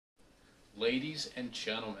Ladies and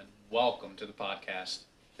gentlemen, welcome to the podcast.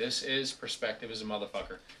 This is Perspective is a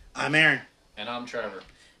Motherfucker. I'm Aaron. And I'm Trevor.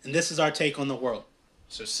 And this is our take on the world.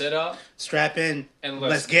 So sit up, strap in, and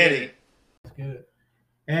let's get it. Let's get it.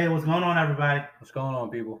 Hey, what's going on, everybody? What's going on,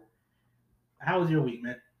 people? How was your week,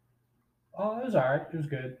 man? Oh, it was all right. It was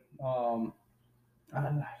good.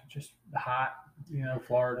 Just hot,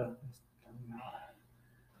 Florida.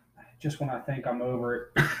 Just when I think I'm over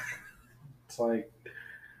it, it's like,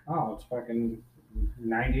 oh, it's fucking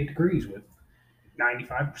 98 degrees with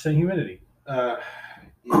 95% humidity. Yeah.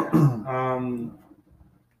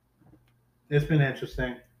 It's been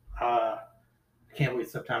interesting. Can't wait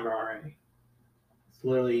September already. It's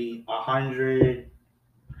literally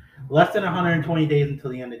less than 120 days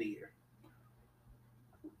until the end of the year.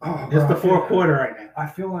 Oh, it's the fourth quarter right now. I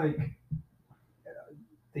feel like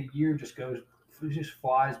the year just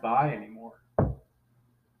flies by anymore.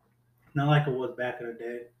 Not like it was back in the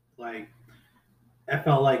day. Like, I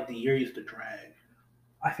felt like the year used to drag.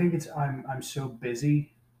 I think I'm so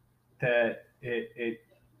busy that it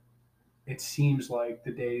seems like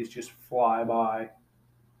the days just fly by.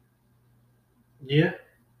 Yeah.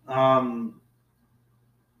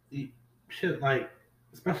 Shit, like,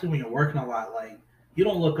 especially when you're working a lot, like, you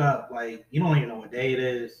don't look up, like, you don't even know what day it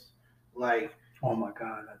is. Like, oh my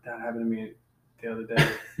God, that happened to me the other day.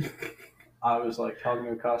 I was like talking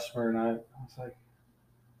to a customer and I was like,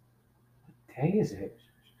 what day is it?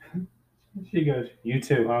 She goes, you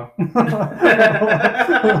too, huh?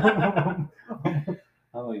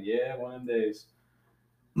 I'm like, yeah, one of them days.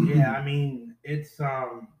 Yeah, I mean, it's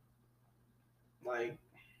like,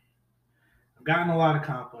 I've gotten a lot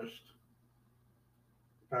accomplished,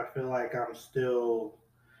 but I feel like I'm still,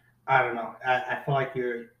 I don't know. I feel like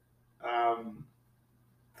you're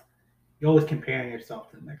always comparing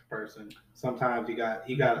yourself to the next person. Sometimes you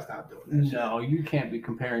gotta stop doing that. No, you can't be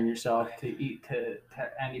comparing yourself to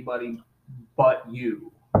anybody but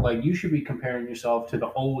you. Like, you should be comparing yourself to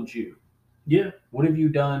the old you. Yeah. What have you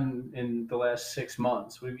done in the last 6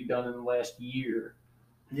 months? What have you done in the last year?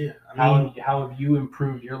 Yeah. How have you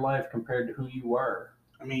improved your life compared to who you were?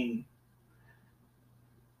 I mean,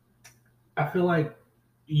 I feel like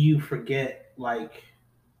you forget, like,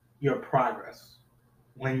 your progress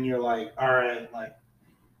when you're like, all right, like,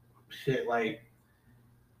 shit, like,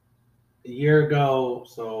 a year ago,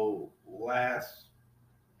 so last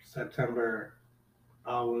September,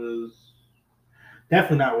 I was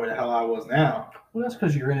definitely not where the hell I was now. Well, that's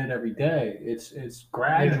because you're in it every day. It's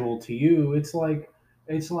gradual to you. It's like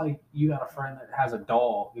you got a friend that has a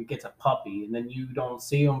dog. It gets a puppy, and then you don't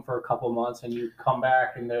see him for a couple months, and you come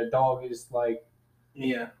back, and the dog is like,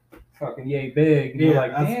 yeah, fucking yay big. And you're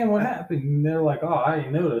like, damn, what happened? And they're like, oh, I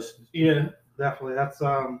didn't notice. Yeah, definitely. That's it's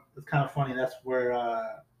kind of funny. That's where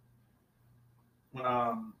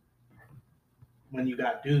when you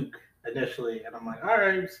got Duke initially, and I'm like, all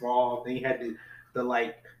right, small. Then you had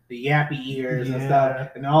the yappy ears and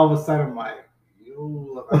stuff, and then all of a sudden I'm like, you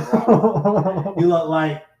look like you look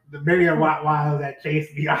like the million Rottweilers that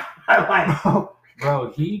chased me off my life.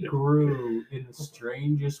 Bro, he grew in the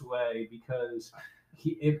strangest way because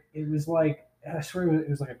it was like, I swear it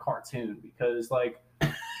was like a cartoon, because like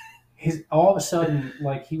all of a sudden,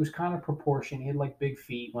 like, he was kind of proportioned. He had like big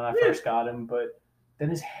feet when I first got him, but then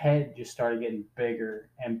his head just started getting bigger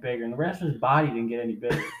and bigger, and the rest of his body didn't get any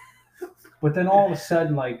bigger. But then all of a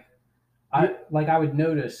sudden, like I would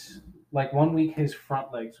notice, like, one week his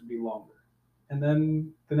front legs would be longer, and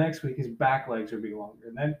then the next week his back legs would be longer,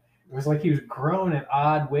 and then it was like he was growing in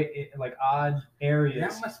odd areas.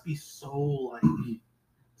 That must be so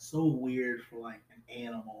so weird for like an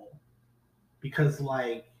animal, because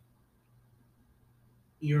like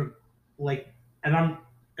you're like, and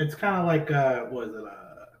it's kind of like what is it?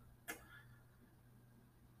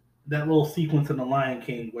 That little sequence in The Lion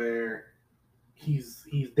King where he's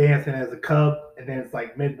dancing as a cub, and then it's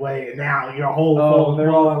like midway, and now your whole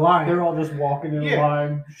they're all in line. They're all just walking in a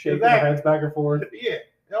line, shaking their heads back and forth. Yeah,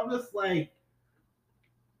 I'm just like,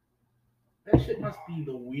 that shit must be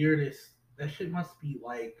the weirdest. That shit must be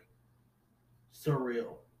like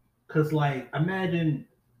surreal, cause like, imagine,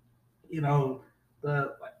 the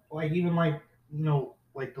like even like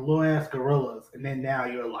like the little ass gorillas, and then now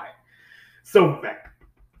you're like so fat.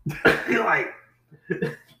 You're like,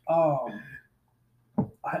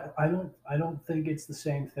 I don't think it's the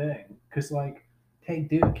same thing, because like, hey,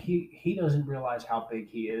 Duke, he doesn't realize how big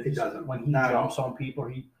he is. He doesn't. When he jumps on people,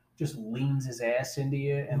 he just leans his ass into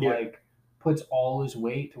you and like puts all his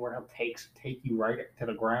weight to where he'll take you right to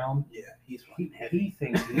the ground. Yeah, he's heavy. He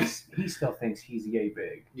thinks he still thinks he's yay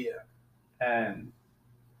big. Yeah, and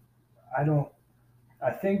I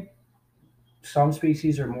think some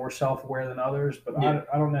species are more self-aware than others, but Yeah.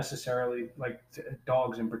 I don't necessarily like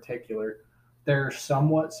dogs in particular. They're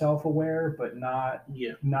somewhat self-aware, but not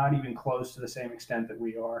even close to the same extent that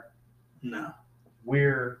we are. No.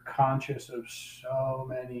 We're conscious of so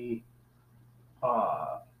many,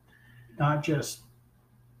 not just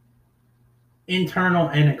internal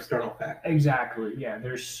and external factors. exactly. Yeah,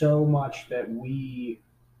 there's so much that we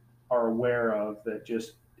are aware of that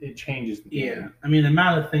just it changes the game. Yeah, I mean the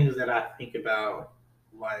amount of things that I think about,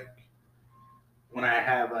 like when I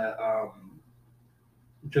have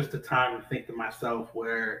just a time to think to myself,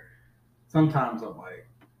 where sometimes I'm like,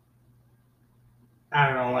 I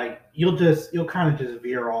don't know, like you'll kind of just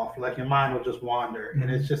veer off, like your mind will just wander, and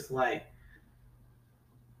it's just like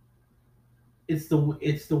it's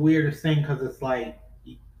the weirdest thing because it's like,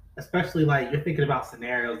 especially like you're thinking about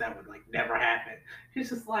scenarios that would like never happen. It's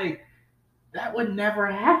just like that would never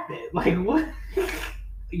happen. Like what?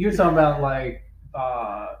 You're talking about like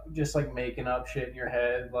just like making up shit in your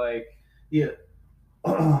head, like Yeah.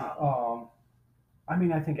 I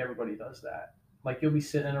mean, I think everybody does that. Like you'll be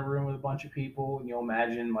sitting in a room with a bunch of people, and you'll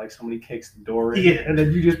imagine like somebody kicks the door in, Yeah. and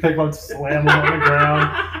then you just pick up, slam them on the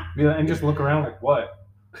ground, and just look around like what?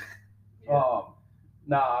 Yeah.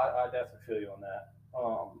 Nah, I definitely feel you on that.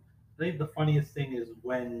 I think the funniest thing is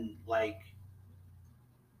when like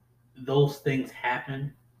those things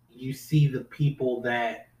happen, you see the people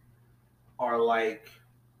that are like,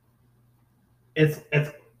 it's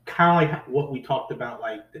kind of like what we talked about,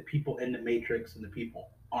 like the people in the Matrix and the people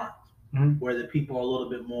aren't. Mm-hmm. Where the people are a little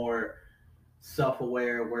bit more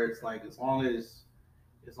self-aware, where it's like as long as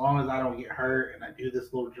I don't get hurt and I do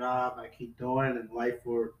this little job and I keep doing it, and life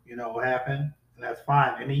will happen, and that's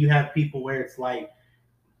fine. And then you have people where it's like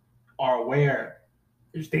are aware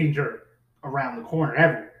there's danger around the corner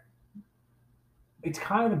everywhere. It's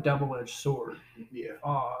kind of a double-edged sword. Yeah.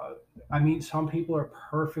 I mean, some people are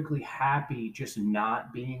perfectly happy just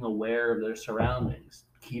not being aware of their surroundings,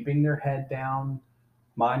 keeping their head down,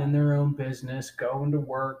 minding their own business, going to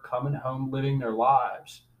work, coming home, living their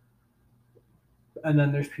lives. And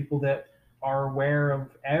then there's people that are aware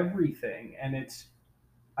of everything, and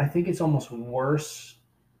I think it's almost worse.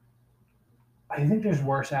 I think there's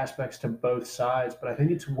worse aspects to both sides, but I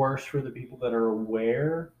think it's worse for the people that are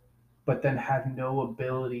aware but then have no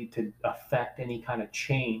ability to affect any kind of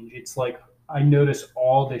change. It's like I notice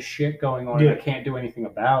all this shit going on, and I can't do anything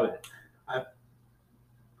about it.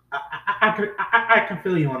 I can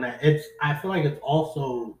feel you on that. I feel like it's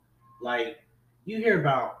also like you hear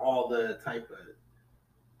about all the type of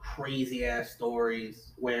crazy ass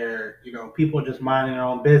stories where people are just minding their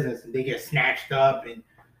own business and they get snatched up, and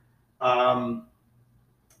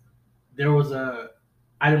there was I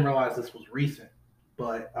didn't realize this was recent,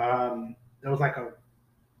 but there was like a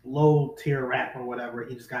low tier rapper or whatever.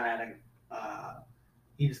 He just got out of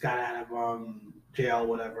jail,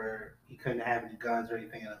 whatever. He couldn't have any guns or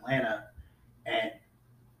anything in Atlanta, and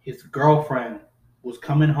his girlfriend was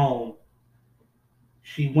coming home.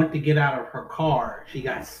 She went to get out of her car. She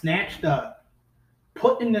got snatched up,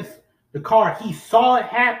 put in the car. He saw it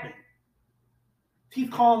happen. He's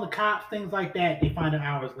calling the cops, things like that. They find out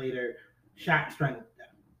hours later, shot and strangled them.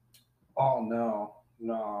 Oh no.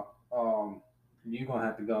 You're gonna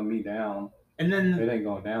have to gun me down. And then it ain't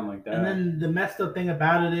going down like that. And then the messed up thing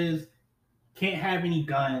about it is, can't have any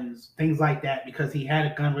guns, things like that, because he had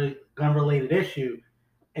a gun related issue.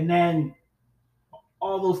 And then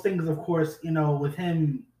all those things, of course, with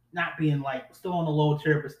him not being like still on the low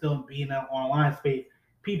tier, but still being in online space,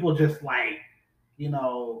 people just like,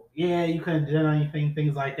 yeah, you couldn't do anything,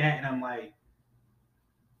 things like that. And I'm like,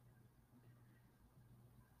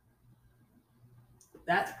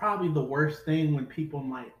 that's probably the worst thing when people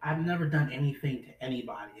like, I've never done anything to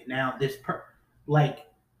anybody. And now this like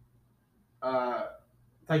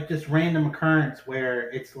this random occurrence where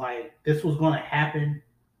it's like this was going to happen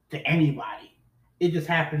to anybody. It just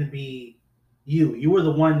happened to be you. You were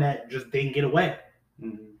the one that just didn't get away.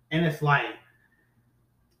 Mm-hmm. And it's like,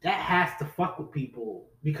 that has to fuck with people,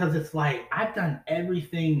 because it's like, I've done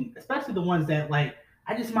everything, especially the ones that like,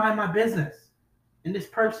 I just mind my business. And this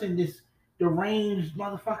person, this deranged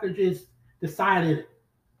motherfucker just decided,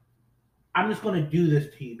 I'm just going to do this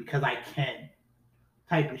to you because I can,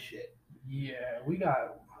 type of shit. Yeah,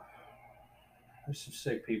 there's some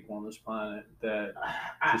sick people on this planet that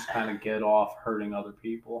just kind of get off hurting other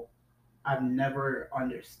people. I've never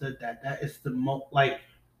understood that. That is the most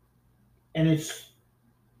and it's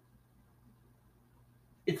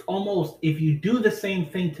almost, if you do the same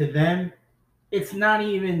thing to them, it's not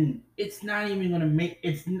even going to make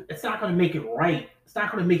it's not going to make it right. It's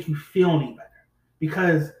not going to make you feel any better,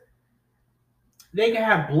 because They could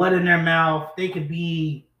have blood in their mouth. They could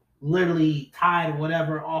be literally tied,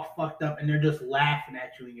 whatever, all fucked up, and they're just laughing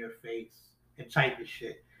at you in your face and type of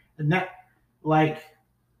shit. And that, like,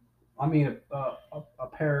 I mean, a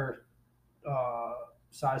pair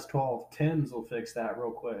size 12 Tims will fix that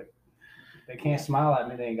real quick. They can't smile at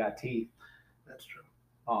me. They ain't got teeth. that's true.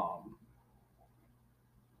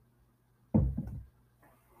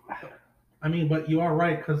 I mean, but you are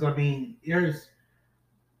right, because I mean, there's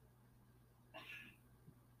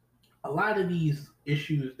a lot of these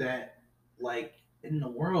issues that, like, in the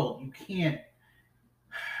world, you can't.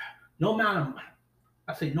 No amount of,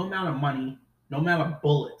 I say, no amount of money, no amount of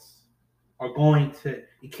bullets are going to.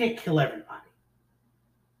 You can't kill everybody.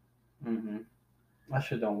 Mm-hmm. That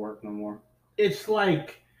shit don't work no more. It's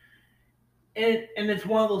like, and it's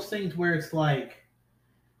one of those things where it's like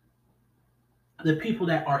the people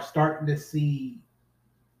that are starting to see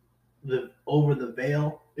the over the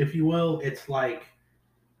veil, if you will. It's like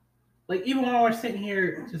even when we're sitting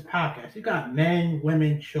here this podcast, you got men,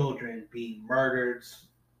 women, children being murdered,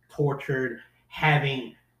 tortured,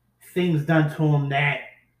 having things done to them that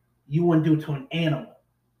you wouldn't do to an animal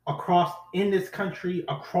across in this country,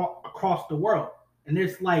 across the world. And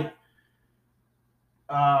it's like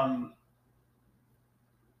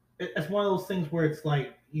it's one of those things where it's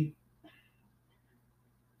like you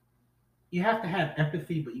have to have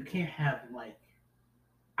empathy, but you can't have, like,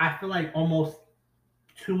 I feel like almost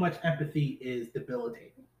too much empathy is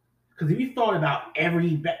debilitating. Because if you thought about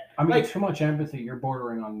every, I mean, like, too much empathy, you're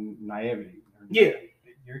bordering on naivety. Yeah.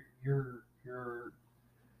 You're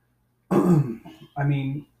I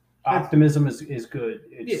mean, optimism is good.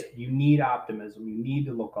 It's you need optimism. You need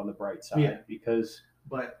to look on the bright side because,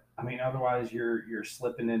 but I mean, otherwise you're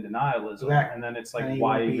slipping into nihilism, Exactly. and then it's And like, you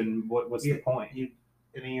why won't be- even? What's the point?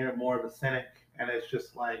 and then you're more of a cynic, and it's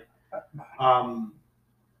just like,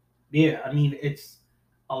 yeah. I mean, it's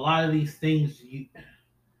a lot of these things.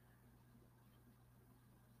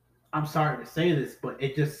 I'm sorry to say this, but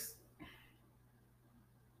it just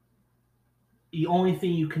the only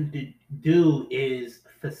thing you can do is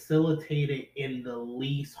facilitate it in the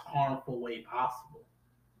least harmful way possible.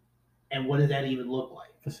 And what does that even look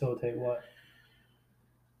like? Facilitate what?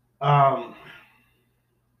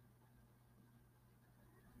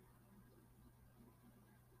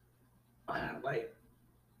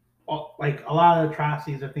 Like a lot of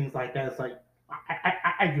atrocities or things like that. It's like,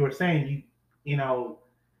 I you were saying, you know,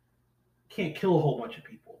 can't kill a whole bunch of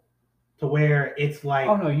people to where it's like,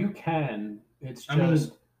 oh no, you can. It's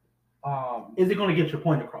just, is it going to get your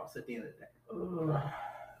point across at the end of the day?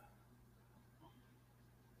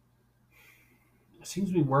 It seems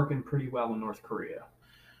to be working pretty well in North Korea.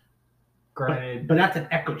 Granted, but that's an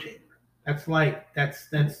echo chamber. That's like that's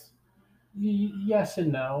yes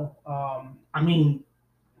and no. I mean,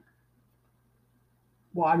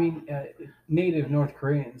 well, I mean, native North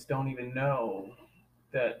Koreans don't even know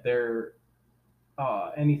that they're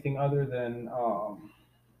anything other than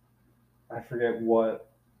I forget what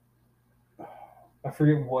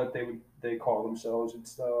they call themselves.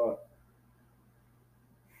 It's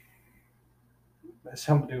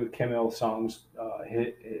something to do with Kim Il Sung's.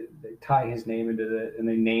 They tie his name into it, and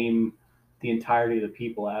they name the entirety of the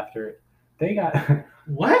people after it. They got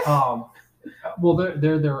what? Well,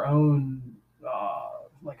 they're their own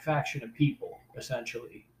like faction of people,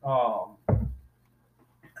 essentially. I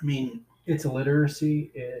mean, it's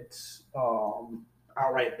illiteracy. It's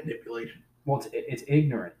outright manipulation. Well, it's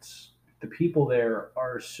ignorance. The people there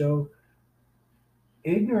are so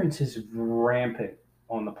ignorance is rampant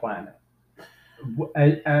on the planet.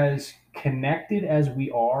 As connected as we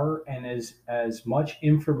are, and as much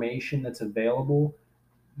information that's available,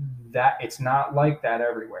 that it's not like that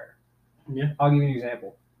everywhere. Yeah, I'll give you an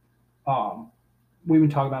example. We've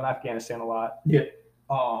been talking about Afghanistan a lot. Yeah.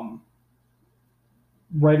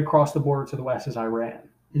 Right across the border to the west is Iran.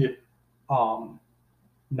 Yeah.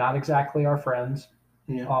 Not exactly our friends.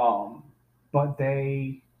 Yeah. But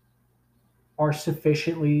they are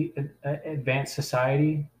sufficiently advanced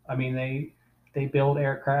society. I mean, they build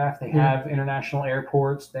aircraft. They have international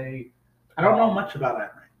airports. I don't know much about Iran.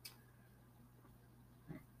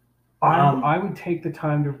 I would take the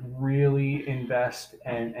time to really invest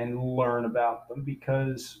and learn about them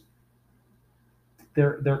because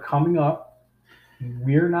they're coming up.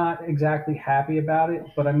 We're not exactly happy about it,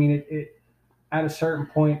 but I mean, it at a certain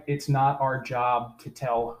point, it's not our job to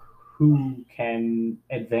tell who can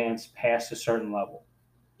advance past a certain level.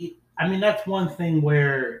 I mean, that's one thing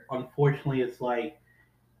where, unfortunately, it's like,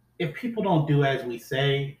 if people don't do as we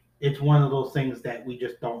say, it's one of those things that we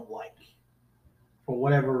just don't like. For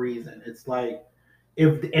whatever reason. It's like,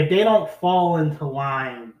 if they don't fall into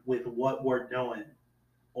line with what we're doing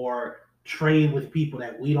or trade with people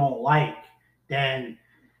that we don't like, then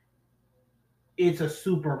it's a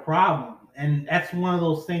super problem. And that's one of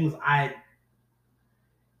those things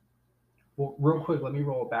Well, real quick, let me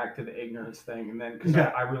roll it back to the ignorance thing, and then because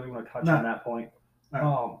Yeah. I really want to touch No. on that point.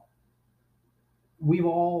 No. We've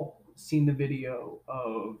all seen the video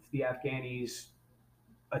of the Afghanis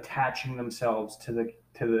attaching themselves to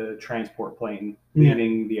the transport plane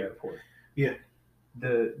leaving the airport. Yeah.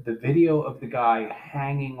 The video of the guy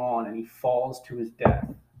hanging on and he falls to his death.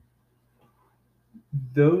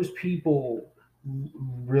 Those people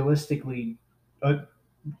realistically, the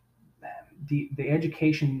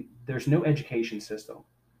education, there's no education system.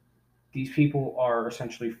 These people are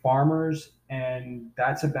essentially farmers, and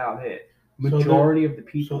that's about it. Majority of the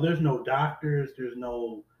people. So there's no doctors. There's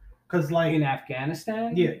no, because like in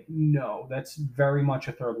Afghanistan, Yeah. no, that's very much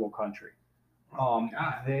a third world country.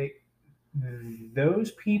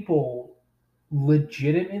 Those people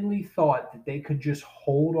legitimately thought that they could just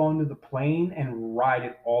hold onto the plane and ride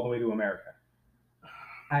it all the way to America.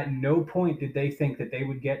 At no point did they think that they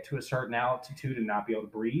would get to a certain altitude and not be able to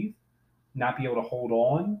breathe, not be able to hold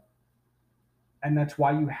on. And that's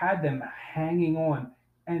why you had them hanging on.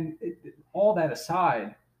 And all that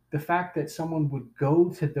aside, the fact that someone would go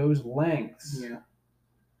to those lengths. Yeah.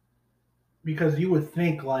 Because you would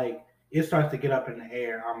think like it starts to get up in the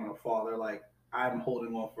air, I'm gonna fall. They're like, I'm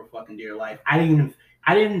holding on for fucking dear life. I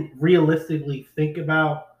didn't realistically think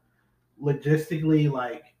about logistically.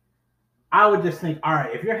 Like, I would just think, all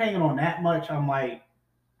right, if you're hanging on that much, I'm like,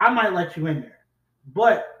 I might let you in there.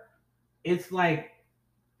 But it's like,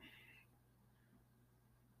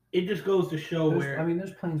 it just goes to show those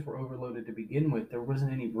planes were overloaded to begin with. There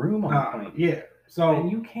wasn't any room on the plane. Yeah. So and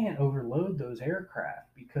you can't overload those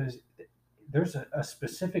aircraft because there's a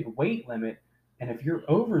specific weight limit, and if you're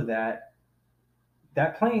over that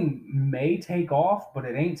plane may take off, but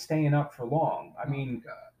it ain't staying up for long. I mean,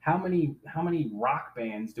 how many rock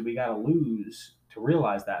bands do we got to lose to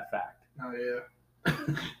realize that fact? Oh yeah.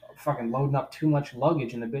 Fucking loading up too much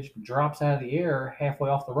luggage and the bitch drops out of the air halfway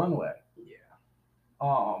off the runway. Yeah.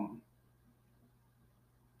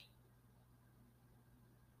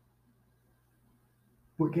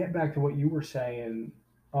 But get back to what you were saying.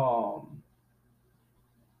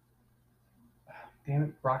 Damn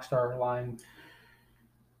it, Rockstar line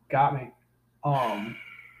got me. I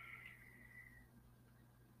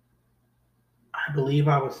believe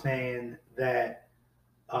I was saying that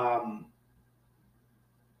I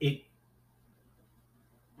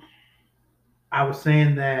was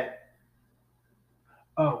saying that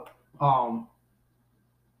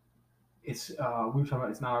it's we were talking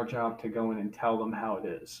about it's not our job to go in and tell them how it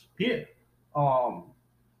is. Yeah.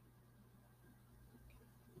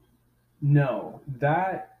 No,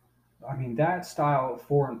 that style of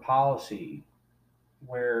foreign policy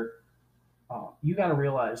where you got to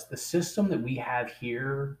realize the system that we have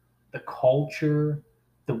here, the culture,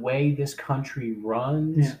 the way this country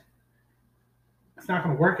runs, it's not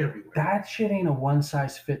going to work everywhere. That shit ain't a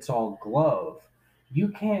one-size-fits-all glove. You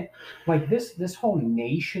can't, like, this whole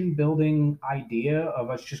nation building idea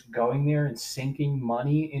of us just going there and sinking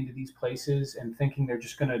money into these places and thinking they're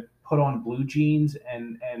just going to put on blue jeans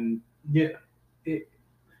and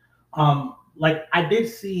like I mean,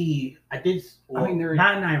 they're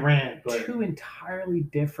not in Iran, but two entirely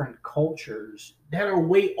different cultures that are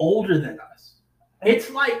way older than us. It's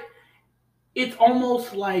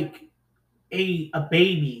almost like a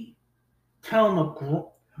baby telling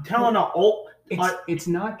a old. It's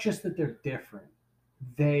not just that they're different.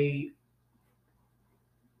 They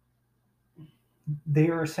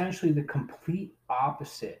are essentially the complete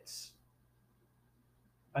opposites.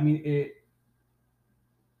 I mean,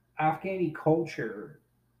 Afghani culture,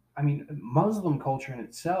 I mean, Muslim culture in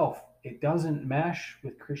itself, it doesn't mesh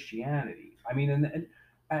with Christianity. I mean, and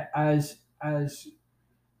as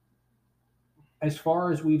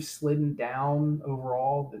far as we've slidden down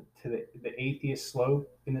overall to the atheist slope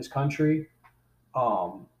in this country,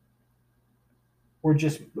 we're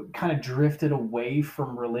just kind of drifted away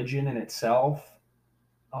from religion in itself.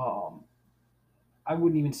 I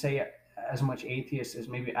wouldn't even say as much atheist as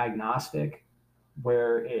maybe agnostic,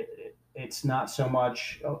 where it's not so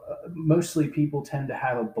much. Mostly people tend to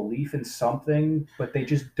have a belief in something, but they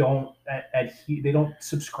just don't adhere. They don't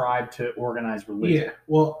subscribe to organized religion. Yeah,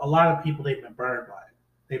 well, a lot of people, they've been burned by it.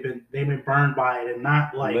 They've been burned by it, and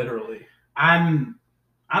not like literally. I'm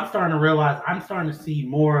starting to realize I'm starting to see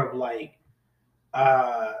more of like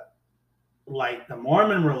the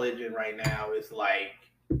Mormon religion right now is like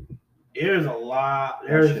There's a lot.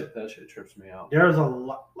 That shit trips me out. There's a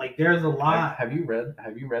lot. Like there's a lot. Have you read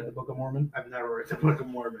the Book of Mormon? I've never read the Book of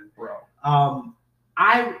Mormon, bro.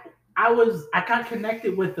 I got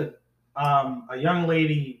connected with a young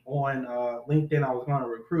lady on LinkedIn. I was going to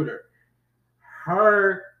recruit her.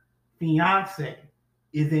 Her fiance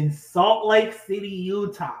is in Salt Lake City,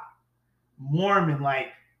 Utah, Mormon. Like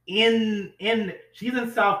she's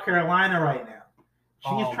in South Carolina right now.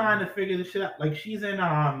 She's trying to figure this shit out. Like she's in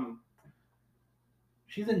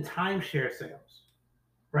timeshare sales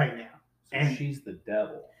right now. So and she's the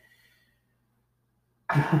devil.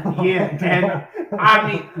 Yeah, and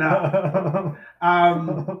I mean no.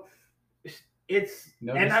 It's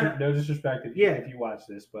no disrespect if you watch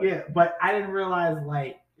this, but yeah, but I didn't realize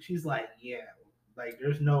like she's like like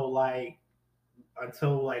there's no like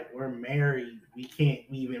until like we're married we can't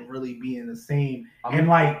even really be in the same and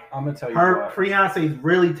like I'm gonna tell you her fiance is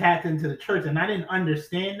really tapped into the church and I didn't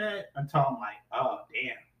understand that until I'm like oh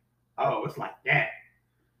damn it's like that.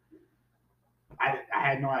 I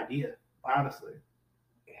had no idea honestly.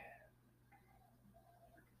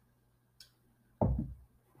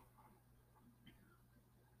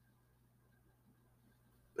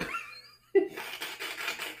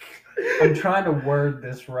 I'm trying to word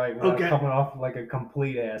this right without coming off like a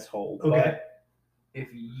complete asshole. Okay. But if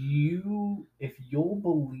you'll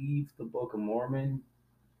believe the Book of Mormon,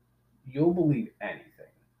 you'll believe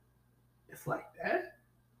anything. It's like that?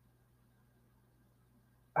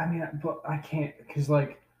 I mean, but I can't because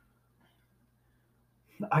like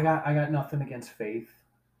I got nothing against faith.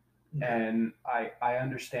 And I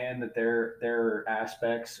understand that there are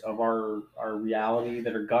aspects of our reality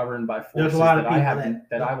that are governed by forces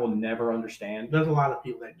that I will never understand. There's a lot of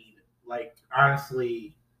people that need it. Like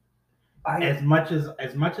honestly, as much as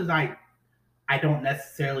I don't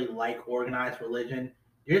necessarily like organized religion,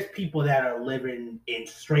 there's people that are living in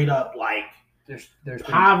straight up like there's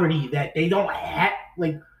poverty that they don't have.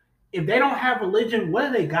 Like if they don't have religion, what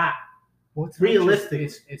do they got? What's realistic?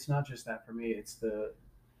 It's not just that for me. It's the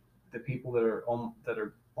people that are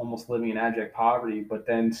almost living in abject poverty, but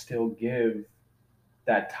then still give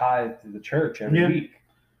that tithe to the church every week.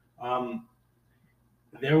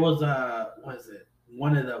 There was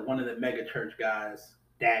one of the mega church guys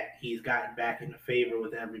that he's gotten back into favor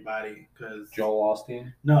with everybody because Joel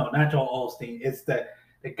Osteen. No, not Joel Osteen. It's the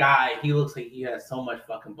guy. He looks like he has so much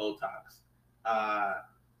fucking Botox. I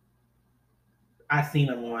seen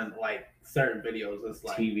him on like certain videos. It's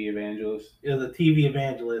like TV evangelist. It was a TV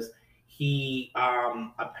evangelist. He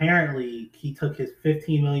apparently he took his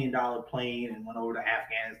 $15 million plane and went over to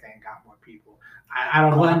Afghanistan and got more people. I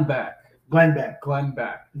don't know. Glenn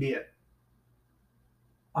Beck. Yeah.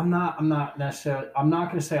 I'm not necessarily. I'm not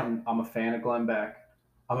going to say I'm a fan of Glenn Beck.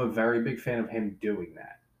 I'm a very big fan of him doing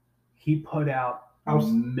that. He put out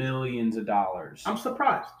millions of dollars. I'm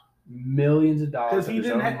surprised. Millions of dollars of his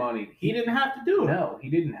own money. He didn't have to do it. No, he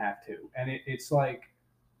didn't have to. And it's like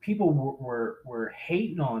people were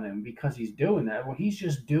hating on him because he's doing that. Well, he's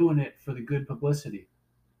just doing it for the good publicity.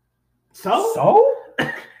 So?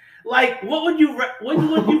 Like, what would you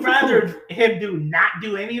rather him do? Not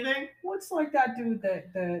do anything? What's like that dude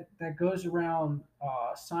that goes around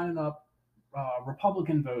signing up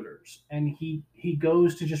Republican voters, and he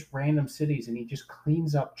goes to just random cities and he just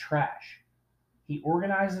cleans up trash. He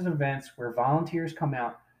organizes events where volunteers come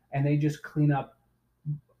out and they just clean up.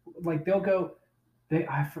 Like they'll go, they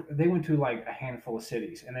went to like a handful of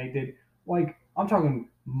cities and they did like I'm talking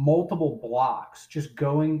multiple blocks, just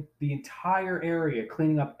going the entire area,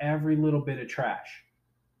 cleaning up every little bit of trash.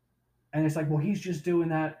 And it's like, well, he's just doing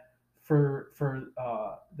that for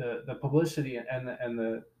the publicity and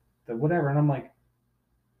the whatever. And I'm like,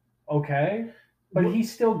 okay. But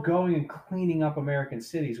he's still going and cleaning up American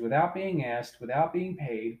cities without being asked, without being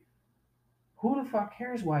paid. Who the fuck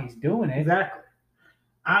cares why he's doing it? Exactly.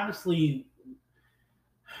 Honestly,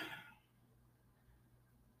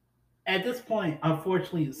 at this point,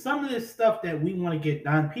 unfortunately, some of this stuff that we want to get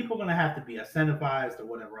done, people are going to have to be incentivized or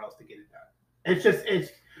whatever else to get it done.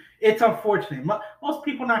 It's unfortunate. Most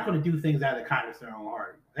people are not going to do things out of the kindness of their own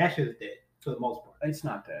heart. That shit is dead for the most part. It's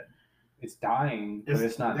not dead. It's dying, but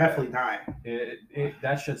it's not definitely dying. It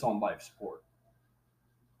that shit's on life support.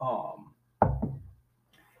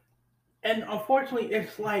 And unfortunately,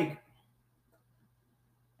 it's like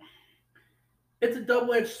it's a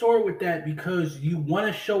double-edged sword with that because you want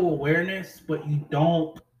to show awareness, but you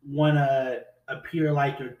don't want to appear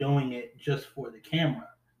like you're doing it just for the camera.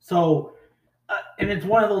 So, and it's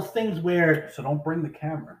one of those things where so don't bring the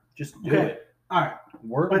camera, just do it. All right,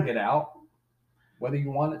 word will get out. Whether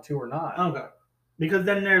you want it to or not. Okay. Because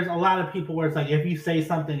then there's a lot of people where it's like, if you say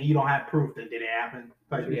something and you don't have proof that did it happen.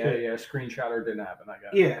 Like, yeah, screenshot or didn't happen, I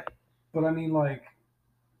guess. Yeah. But I mean, like,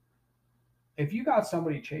 if you got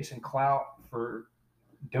somebody chasing clout for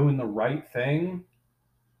doing the right thing,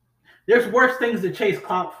 there's worse things to chase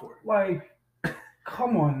clout for. Like,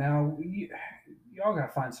 come on now, y'all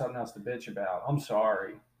gotta find something else to bitch about. I'm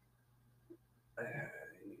sorry.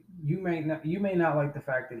 You may not like the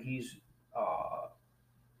fact that he's.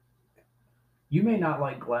 You may not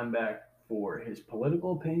like Glenn Beck for his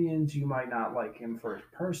political opinions. You might not like him for his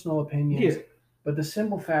personal opinions. Yeah. But the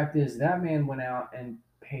simple fact is that man went out and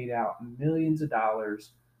paid out millions of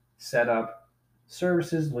dollars, set up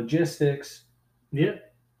services, logistics. Yeah.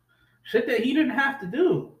 Shit that he didn't have to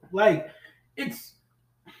do. Like, it's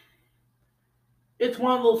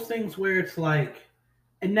one of those things where it's like,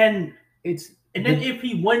 and then if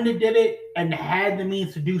he wouldn't have did it and had the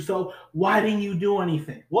means to do so, why didn't you do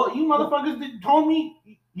anything? Well, you motherfuckers told me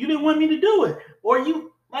you didn't want me to do it. Or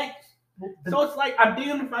you, like, so it's like, I'm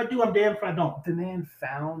damned if I do, I'm damned if I don't. The man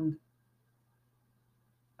found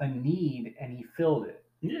a need and he filled it.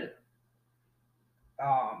 Yeah.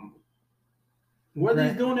 Whether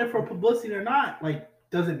he's doing it for publicity or not, like,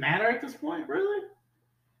 does it matter at this point, really?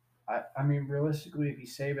 I mean, realistically, if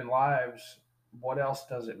he's saving lives, what else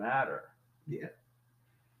does it matter? Yeah.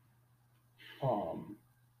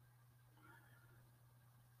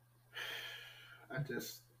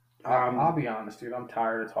 I'll be honest, dude. I'm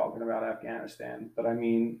tired of talking about Afghanistan, but I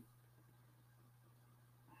mean,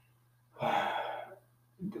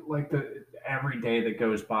 like every day that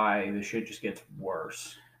goes by, the shit just gets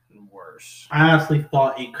worse and worse. I honestly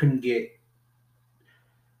thought it couldn't get.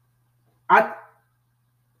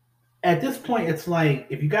 At this point, it's like,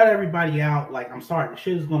 if you got everybody out, like, I'm sorry, the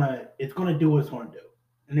shit is gonna do what it's gonna do.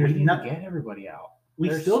 And there's nothing. Get everybody out.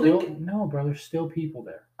 There's still no, bro. There's still people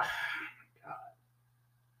there. Oh my God.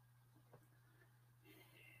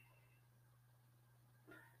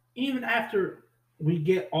 Even after we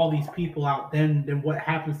get all these people out, then what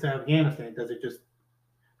happens to Afghanistan? Does it just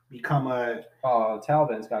become a?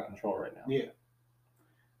 Taliban's got control right now. Yeah.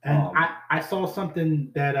 And I saw something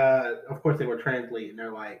that of course they were translating.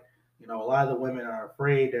 They're like, you know, a lot of the women are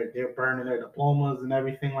afraid. They're burning their diplomas and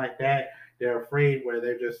everything like that. They're afraid where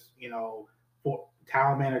they're just, you know,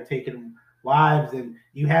 Taliban are taking lives. And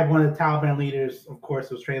you had one of the Taliban leaders, of course,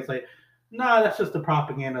 was translated. No, that's just the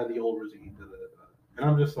propaganda of the old regime. And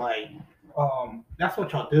I'm just like, that's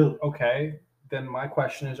what y'all do. Okay. Then my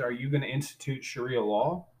question is, are you going to institute Sharia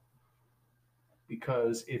law?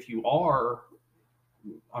 Because if you are,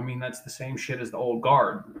 I mean, that's the same shit as the old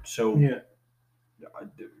guard. So yeah.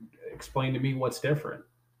 Explain to me what's different.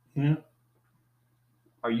 Yeah.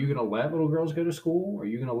 Are you going to let little girls go to school? Are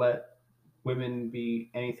you going to let women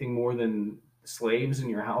be anything more than slaves in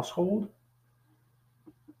your household?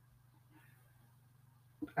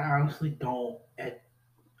 I honestly don't.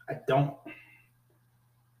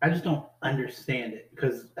 I just don't understand it,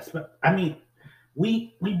 because I mean,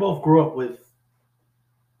 we both grew up with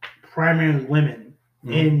primarily women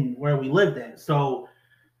in where we lived in, so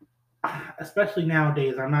especially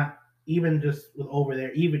nowadays, I'm not even just with over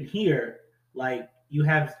there, even here, like, you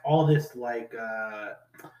have all this like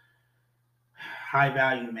high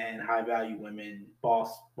value men, high value women,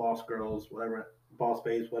 boss girls, whatever, boss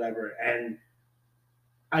babes, whatever, and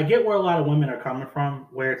I get where a lot of women are coming from,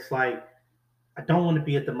 where it's like, I don't want to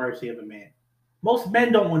be at the mercy of a man. Most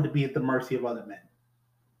men don't want to be at the mercy of other men.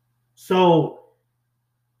 So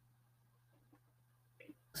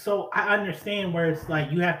I understand where it's like,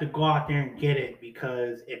 you have to go out there and get it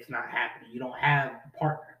because it's not happening. You don't have a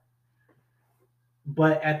partner.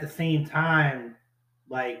 But at the same time,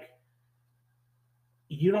 like,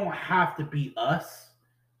 you don't have to be us,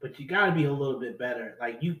 but you got to be a little bit better.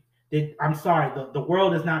 Like, I'm sorry, the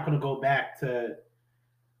world is not going to go back to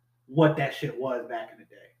what that shit was back in the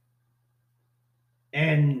day.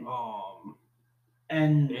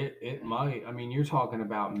 And it might. I mean, you're talking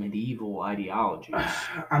about medieval ideologies.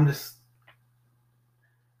 I'm just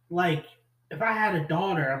like, if I had a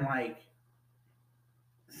daughter, I'm like,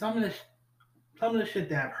 some of the shit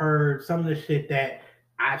that I've heard, some of the shit that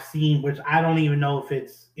I've seen, which I don't even know if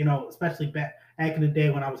it's, you know, especially back in the day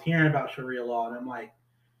when I was hearing about Sharia law, and I'm like,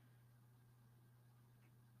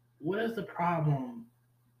 what is the problem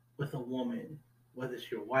with a woman, whether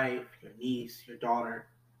it's your wife, your niece, your daughter,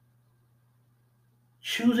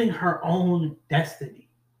 choosing her own destiny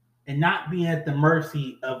and not being at the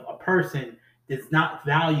mercy of a person that does not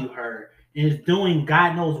value her and is doing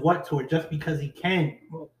God knows what to her just because he can?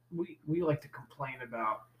 Well, we like to complain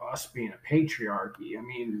about us being a patriarchy. I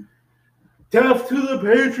mean, death to the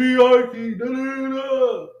patriarchy. Da, da,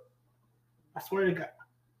 da. I swear to God.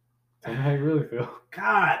 Tell me how you really feel.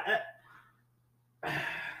 God,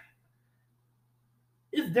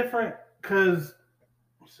 it's different because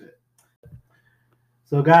shit.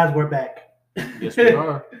 So, guys, we're back. Yes, we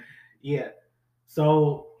are. Yeah.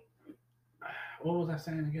 So, what was I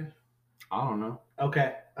saying again? I don't know.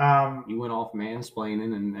 Okay. You went off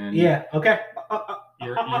mansplaining and Yeah. Okay.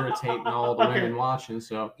 you're irritating all the women watching.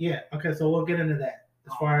 So yeah. Okay. So we'll get into that.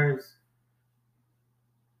 As far as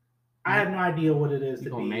I have no idea what it is you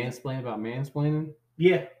to gonna be mansplain about mansplaining,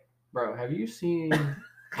 Yeah. bro. Have you seen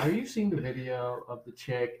the video of the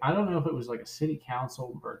chick? I don't know if it was like a city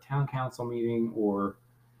council or a town council meeting, or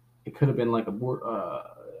it could have been like a board.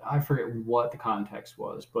 I forget what the context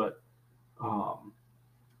was, but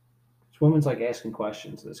this woman's like asking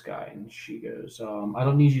questions to this guy, and she goes, "I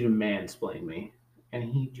don't need you to mansplain me," and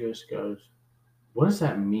he just goes, "What does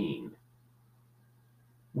that mean?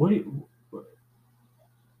 What do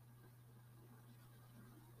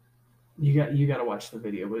you got to watch the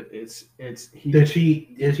video?" But it's Did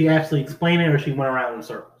she actually explain it, or she went around in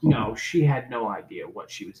circles? No, she had no idea what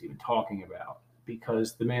she was even talking about,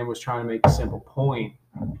 because the man was trying to make a simple point,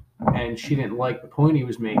 and she didn't like the point he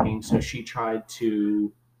was making, so she tried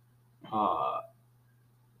to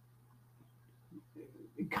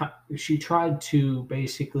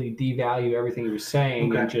basically devalue everything he was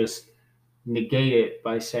saying and just negate it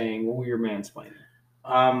by saying, "Well, you're mansplaining."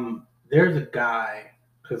 There's a guy,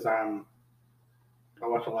 because I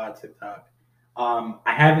watch a lot of TikTok. I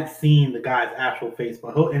haven't seen the guy's actual face,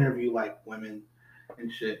 but he'll interview like women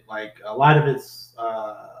and shit. Like a lot of it's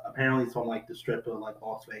apparently it's on like the strip of like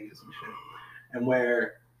Las Vegas and shit, and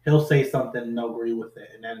where he'll say something and they'll agree with it,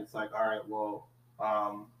 and then it's like, all right, well,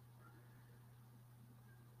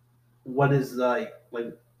 what is there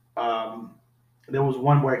was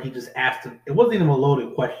one where he just asked him. It wasn't even a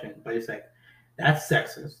loaded question, but he's like, "That's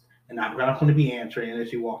sexist," and I'm not going to be answering. And then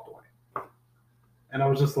she walked away, and I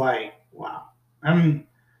was just like, "Wow." I mean,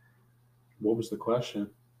 what was the question?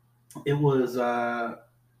 It was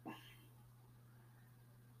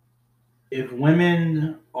if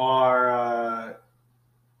women are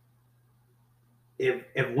if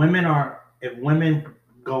women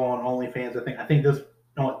go on OnlyFans. I think this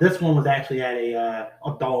one was actually at a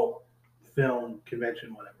adult film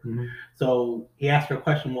convention, whatever. Mm-hmm. So he asked her a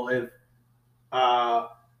question. Well, if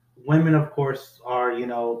women, of course, are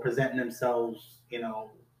presenting themselves in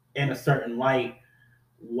a certain light,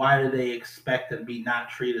 why do they expect to be not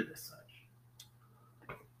treated as such?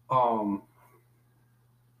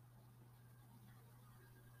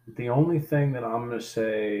 The only thing that I'm going to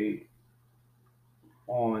say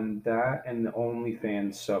on that and the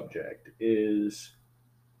OnlyFans subject is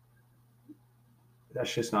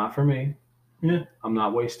that's just not for me. Yeah. I'm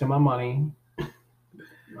not wasting my money.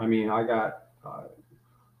 I mean, I'll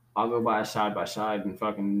go buy a side-by-side and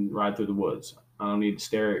fucking ride through the woods. I don't need to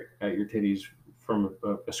stare at your titties from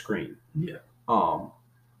a screen. Yeah.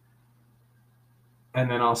 And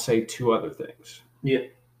then I'll say two other things. Yeah.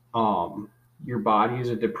 Your body is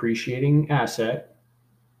a depreciating asset,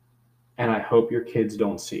 and I hope your kids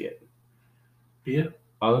don't see it. Yeah.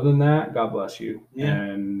 Other than that, God bless you. Yeah.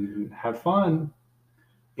 And have fun.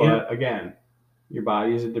 But again, your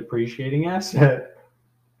body is a depreciating asset,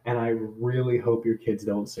 and I really hope your kids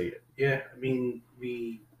don't see it. Yeah. I mean,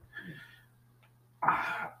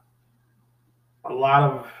 a lot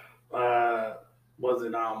of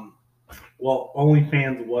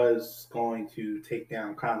OnlyFans was going to take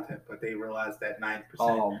down content, but they realized that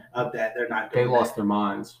 90% of that they're not doing. They lost their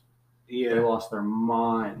minds. Yeah, they lost their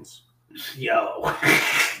minds. Yo,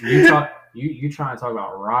 you trying to talk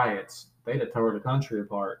about riots? They'd have tore the country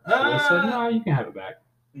apart. So they said, "No, you can have it back."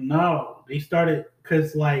 No, they started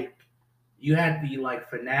because you had the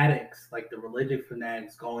fanatics, like the religious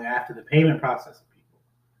fanatics, going after the payment process of people,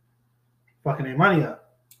 fucking their money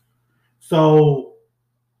up. So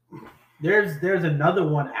there's another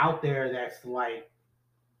one out there that's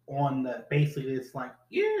on the basically it's like,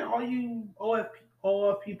 yeah, all you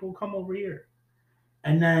OF people come over here,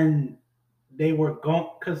 and then they were going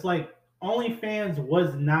because OnlyFans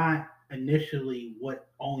was not initially what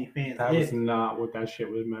OnlyFans that is. Was not what that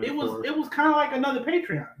shit was meant for. It was kind of like another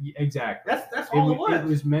Patreon. Exactly. That's all it was. It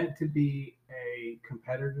was meant to be a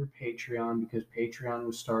competitor Patreon because Patreon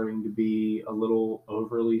was starting to be a little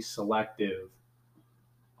overly selective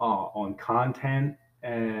on content,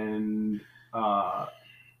 and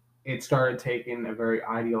it started taking a very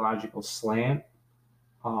ideological slant,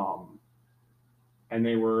 and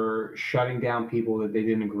they were shutting down people that they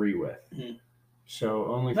didn't agree with. Mm-hmm. So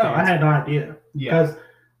OnlyFans. No, I had no idea. Yeah, because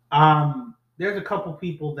there's a couple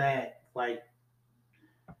people that I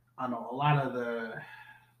don't know, a lot of the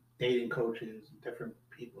dating coaches, different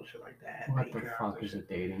people, shit like that. What the Patreons fuck and is a shit.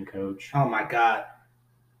 dating coach? Oh my god!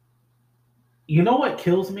 You know what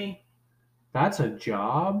kills me? That's a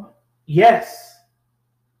job? Yes.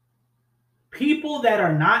 People that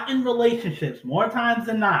are not in relationships, more times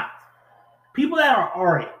than not, people that are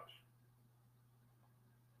our age.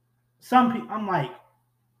 Some people, I'm like,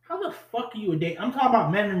 how the fuck are you a date? I'm talking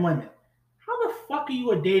about men and women. How the fuck are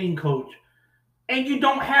you a dating coach and you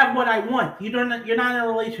don't have what I want? You're not in a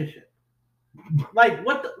relationship. Like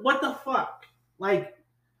what the fuck? Like,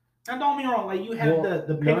 I don't get me wrong. Like you have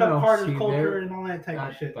the pickup artist culture and all that type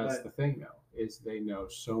of shit. That's the thing, though, is they know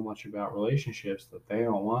so much about relationships that they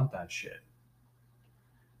don't want that shit.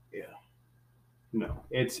 Yeah. No,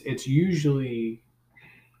 it's usually.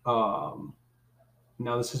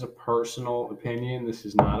 Now this is a personal opinion. This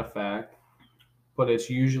is not a fact, but it's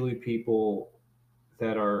usually people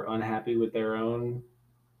that are unhappy with their own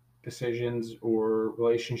decisions or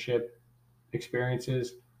relationship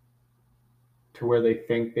experiences, to where they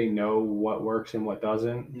think they know what works and what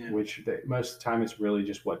doesn't, Yeah. which most of the time it's really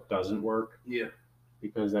just what doesn't work. Yeah.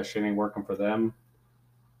 Because that shit ain't working for them.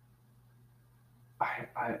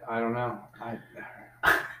 I don't know.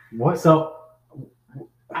 What? So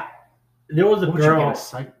there was a What, girl. you get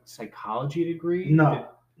a psychology degree? No,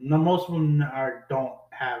 most of them don't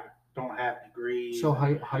have degrees. So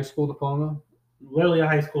high school diploma? Literally a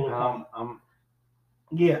high school diploma.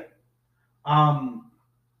 Yeah.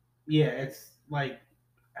 Yeah, it's like.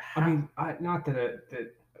 I mean, not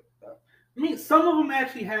that I mean, some of them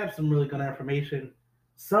actually have some really good information.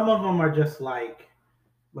 Some of them are just like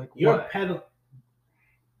you're what? peddling.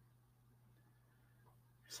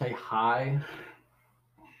 Say hi.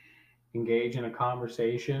 Engage in a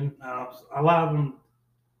conversation. A lot of them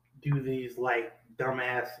do these like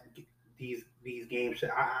dumbass these games.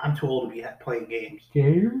 I'm too old to be playing games.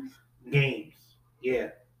 Games,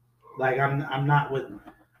 yeah. Like I'm not with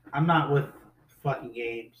fucking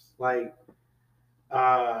games. Like,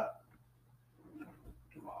 I'm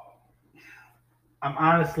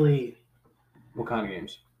honestly. What kind of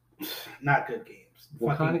games? Not good games.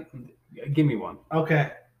 What kind of? Give me one.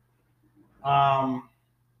 Okay.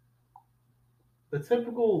 The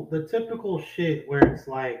typical shit where it's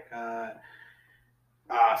like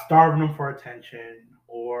starving them for attention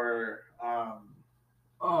or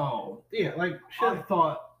yeah, like shit. I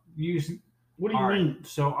thought you. What do you mean?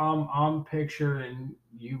 So I'm picturing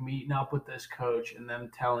you meeting up with this coach and them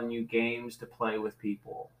telling you games to play with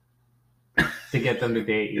people to get them to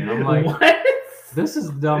date you. And I'm like, what? This is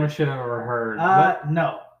the dumbest shit I've ever heard.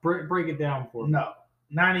 No. Break it down for me. No,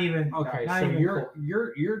 not even. Okay, not so even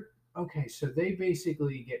you're okay. So they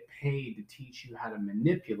basically get paid to teach you how to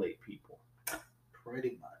manipulate people.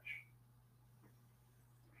 Pretty much.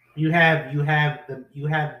 You have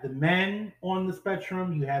the men on the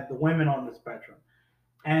spectrum. You have the women on the spectrum,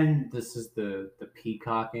 and this is the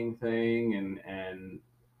peacocking thing, and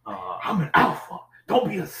I'm an alpha. Don't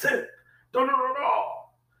be a simp. No.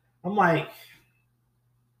 I'm like,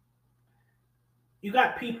 you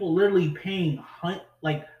got people literally paying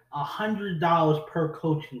like $100 per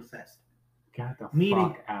coaching session. Get the Meaning,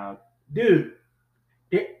 fuck out, dude.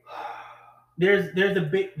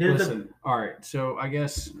 Listen, all right. So I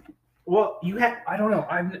guess. Well, you have. I don't know.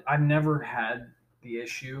 I've never had the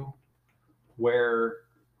issue where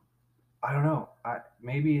I don't know.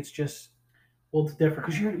 Maybe it's just. Well, it's different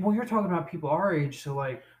because you're talking about people our age, so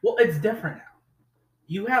like. Well, it's different now.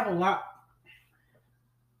 You have a lot.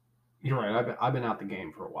 You're right. I've been out the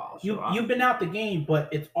game for a while. So you've been out the game, but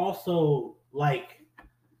it's also like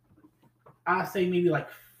I say maybe like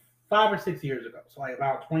 5 or 6 years ago. So like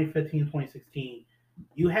about 2015, 2016,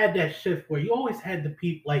 you had that shift where you always had the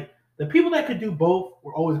people that could do both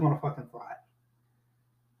were always going to fucking thrive.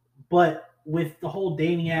 But with the whole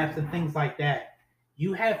dating apps and things like that,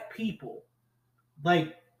 you have people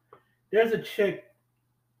like there's a chick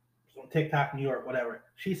on TikTok, New York, whatever.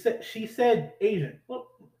 She said Asian. Well,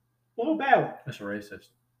 a little bad one. That's racist.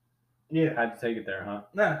 Yeah. Had to take it there, huh?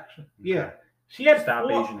 Nah. Yeah. She had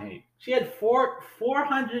Asian hate. She had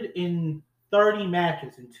 430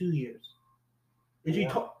 matches in 2 years. And she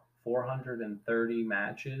 430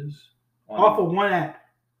 matches off of one app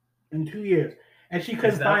in 2 years. And she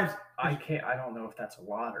couldn't find. I don't know if that's a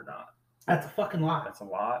lot or not. That's a fucking lot. That's a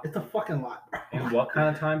lot. It's a fucking lot. In what kind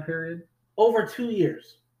of time period? Over 2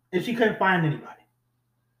 years. And she couldn't find anybody.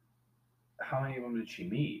 How many of them did she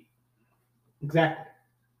meet? Exactly.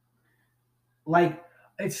 Like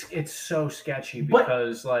it's so sketchy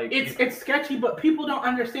because like it's sketchy, but people don't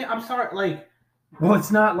understand. I'm sorry, like well,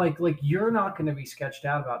 it's not like you're not going to be sketched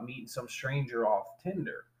out about meeting some stranger off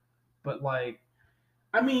Tinder, but like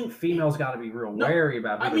I mean, females got to be real No, wary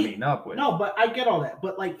about who I they're mean, meeting up with. No, but I get all that.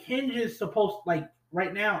 But like Hinge is supposed like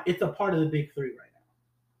right now, it's a part of the big three right now.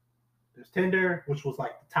 There's Tinder, which was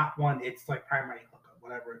like the top one. It's like primary hookup,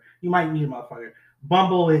 whatever. You might meet a motherfucker.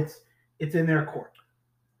 Bumble, it's in their court.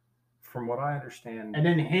 From what I understand, And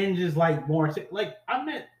then Hinge is like more like I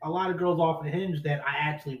met a lot of girls off of Hinge that I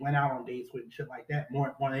actually went out on dates with and shit like that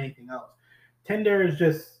more than anything else. Tinder is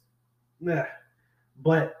just,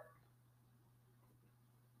 but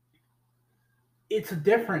it's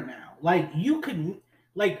different now. Like you could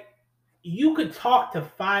talk to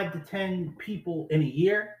 5 to 10 people in a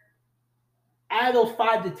year. Out of those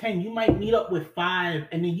 5 to 10, you might meet up with 5,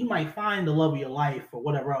 and then you might find the love of your life or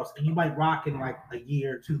whatever else, and you might rock in like a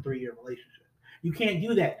year, 2-3 year relationship. You can't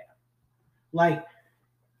do that now. Like,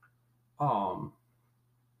 I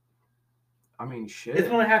mean, shit. it's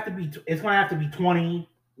gonna have to be 20,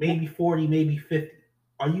 maybe 40, maybe 50.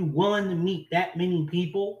 Are you willing to meet that many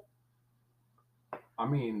people? I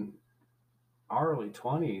mean, our early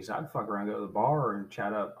 20s, I'd fuck around, go to the bar, and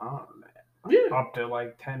chat up. Up to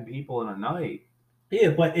like 10 people in a night. Yeah,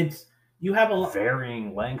 but you have a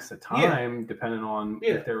varying lengths of time depending on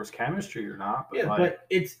if there was chemistry or not. But but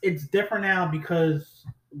it's different now because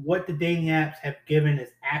what the dating apps have given is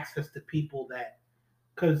access to people that,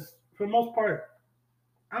 because for the most part,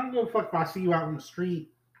 I don't give a fuck if I see you out on the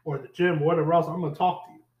street or the gym or whatever else, I'm gonna talk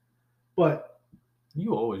to you. But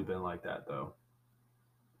you always been like that though.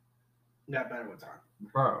 Got better with time,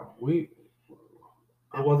 bro.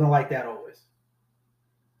 It wasn't like that always.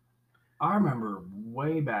 I remember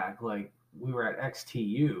way back, like we were at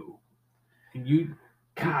XTU, and you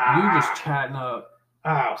just chatting up. Oh,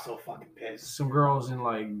 I was so fucking pissed. Some girls in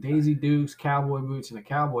like Daisy Dukes, cowboy boots, and a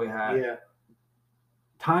cowboy hat. Yeah.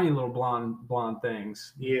 Tiny little blonde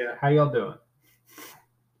things. Yeah. How y'all doing?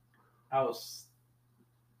 I was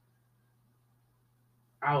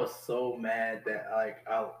so mad that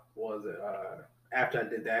after I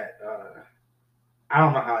did that. I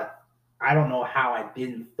don't know how I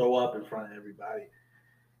didn't throw up in front of everybody.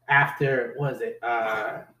 After was it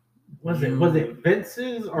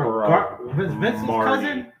Vince's or Vince's Marty.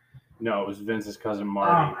 cousin? No, it was Vince's cousin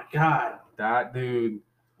Marty. Oh my god, that dude,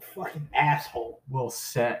 fucking asshole.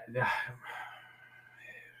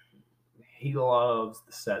 He loves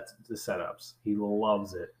the setups. He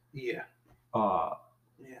loves it. Yeah. Not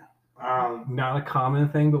a common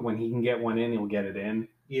thing, but when he can get one in, he'll get it in.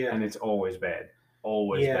 Yeah. And it's always bad.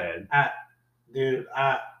 Always bad.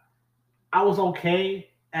 I was okay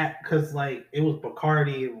because like it was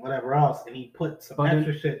Bacardi and whatever else, and he put some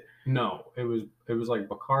extra shit. No, it was like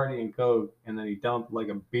Bacardi and Coke, and then he dumped like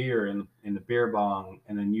a beer in the beer bong,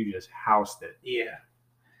 and then you just housed it. Yeah.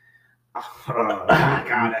 God,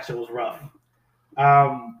 that shit was rough.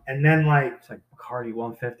 And then like it's like Bacardi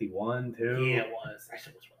 151 too. Yeah, it was. That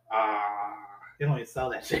shit was rough. They don't even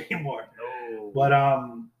sell that shit anymore. No. But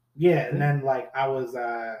yeah, and then like I was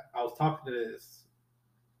talking to this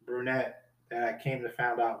brunette that I came to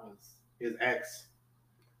find out was his ex.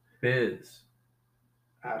 Biz.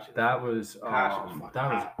 That was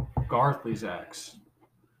Garthley's ex.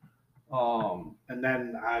 And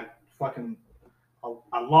then I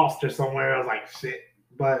lost her somewhere. I was like, shit.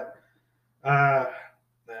 But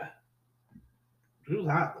she was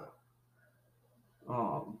hot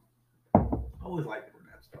though. I always liked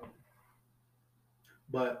brunette stuff.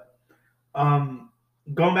 But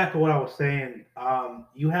going back to what I was saying,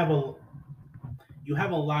 you have a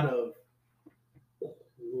lot of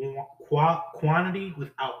quantity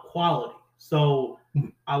without quality. So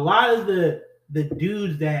a lot of the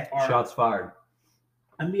dudes that are shots fired.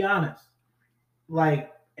 I'm be honest,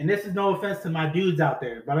 like, and this is no offense to my dudes out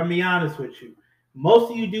there, but I'm be honest with you.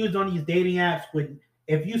 Most of you dudes on these dating apps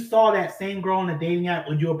if you saw that same girl on a dating app,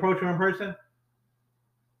 would you approach her in person?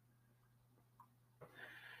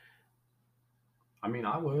 I mean,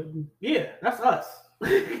 I would. Yeah, that's us.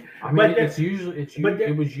 I mean, it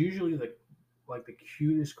was usually the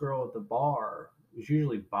cutest girl at the bar. It was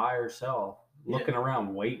usually by herself, looking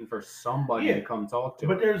around, waiting for somebody to come talk to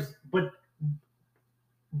her.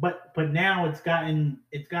 But now it's gotten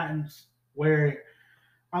where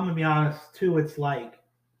I'm gonna be honest too. It's like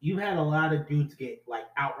you had a lot of dudes get like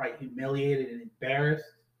outright humiliated and embarrassed.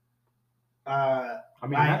 I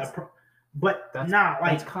mean, that's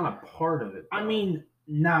kind of part of it. Though. I mean,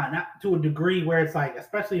 not to a degree where it's like,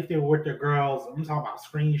 especially if they were with their girls. I'm talking about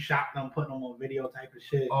screenshotting them, putting them on video type of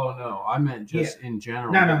shit. Oh no, I meant just in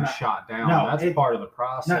general. No. Shot down. No, that's part of the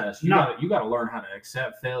process. You gotta learn how to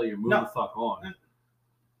accept failure, move the fuck on.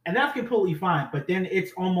 And that's completely fine. But then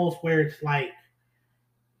it's almost where it's like,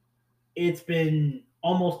 it's been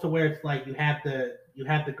almost to where it's like you have the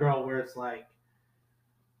girl where it's like,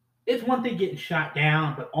 it's one thing getting shot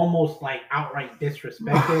down, but almost like outright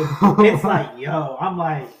disrespected. It's like, yo, I'm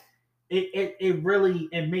like, it really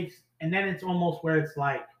it makes, and then it's almost where it's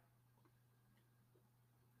like,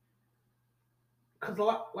 because a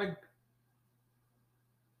lot like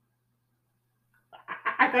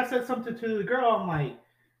I said something to the girl. I'm like,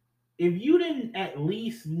 if you didn't at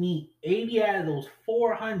least meet 80 out of those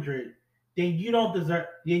 400, then you don't deserve.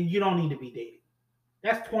 Then you don't need to be dating.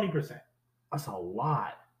 That's 20%. That's a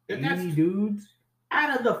lot. That's 80 dudes?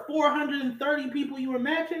 out of the 430 people you were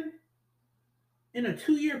matching in a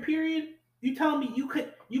 2-year period. You telling me you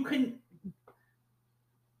couldn't?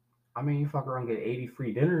 I mean, you fuck around and get 80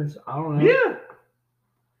 free dinners. I don't know. Yeah.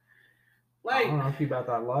 I Like, don't know if you about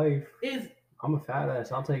that life. I'm a fat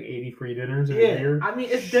ass. I'll take 80 free dinners in a year. I mean,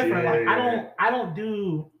 it's different. Like, Shit. I don't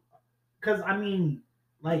do, because I mean,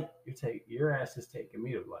 like, Your ass is taking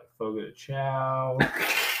me to like Fogo de Chao.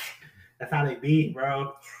 that's how they be,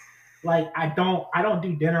 bro. Like, I don't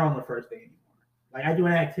do dinner on the first day anymore. Like, I do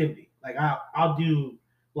an activity. Like, I'll do,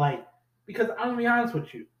 like, because I'm gonna be honest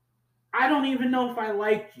with you, I don't even know if I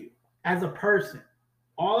like you as a person.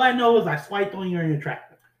 All I know is I swiped on you and you're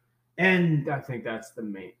attractive, and I think that's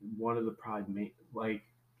one of the probably main, like,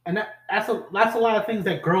 and that's a lot of things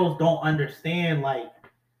that girls don't understand. Like,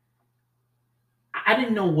 I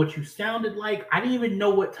didn't know what you sounded like. I didn't even know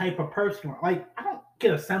what type of person you are. Like, I don't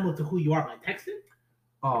get a semblance of who you are by texting.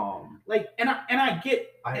 Like, and I get.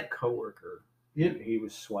 I had a coworker. Yeah. He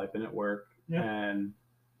was swiping at work, Yeah. and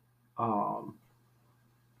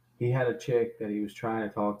he had a chick that he was trying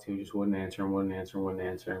to talk to, just wouldn't answer, and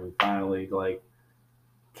we finally like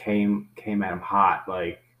came at him hot,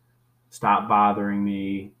 like, stop bothering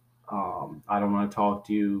me. I don't want to talk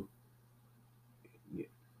to you.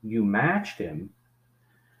 You matched him.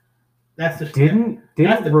 That's the didn't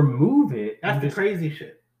remove it. That's the crazy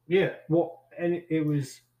shit. Yeah. Well, and it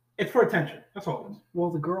was. It's for attention. That's all it is.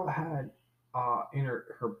 Well, the girl had in her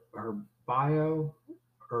bio,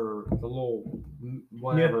 or the little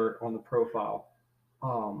whatever on the profile,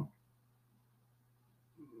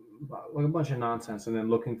 like a bunch of nonsense, and then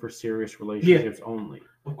looking for serious relationships only.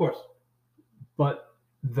 Of course. But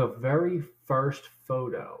the very first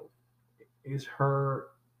photo is her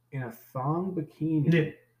in a thong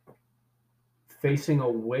bikini, facing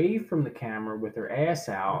away from the camera with her ass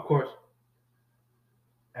out. Of course.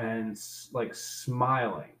 And like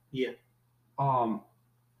smiling. Yeah. All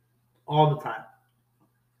the time.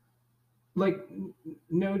 Like,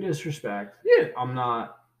 no disrespect. Yeah. I'm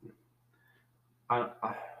not. I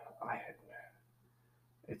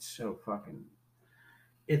it's so fucking.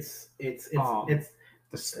 It's the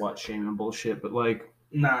slut shaming bullshit, but like.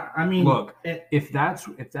 Nah, I mean, look, if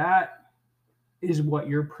that is what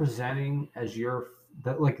you're presenting as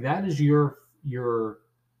that is your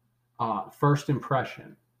first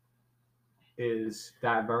impression, is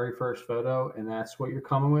that very first photo, and that's what you're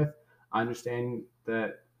coming with. I understand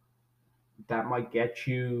that might get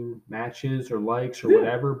you matches or likes or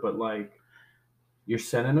whatever, but like, you're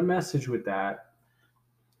sending a message with that,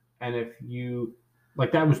 and if you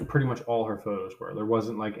like, that was pretty much all her photos were. There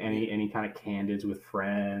wasn't like any kind of candids with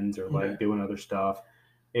friends or like doing other stuff.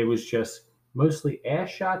 It was just mostly ass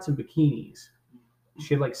shots and bikinis.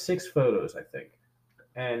 She had like 6 photos, I think,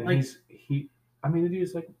 and like, the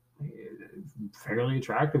dude's like fairly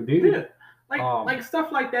attractive dude. Yeah. Like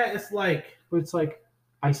stuff like that. It's like, but it's like,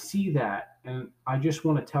 I see that, and I just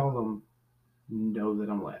want to tell them, know that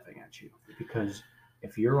I'm laughing at you, because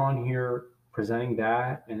if you're on here presenting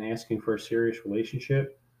that and asking for a serious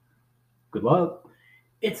relationship, good luck.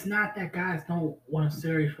 It's not that guys don't want a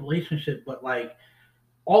serious relationship, but like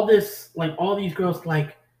all these girls,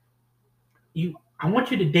 like, I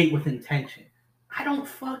want you to date with intention. I don't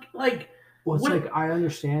like. Well, it's like, I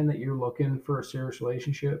understand that you're looking for a serious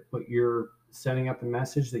relationship, but you're sending out the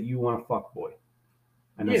message that you want a fuck boy,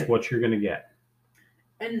 and that's what you're gonna get.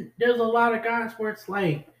 And there's a lot of guys where it's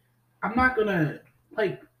like, I'm not gonna,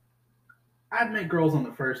 like, I've met girls on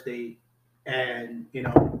the first date, and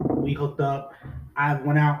we hooked up. I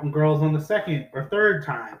went out with girls on the second or third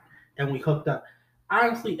time, and we hooked up.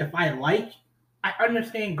 Honestly, if I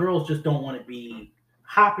understand girls just don't want to be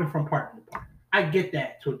hopping from partner to partner. I get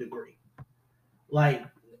that to a degree. Like,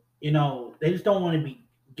 they just don't want to be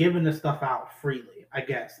giving the stuff out freely, I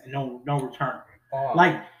guess, and no return.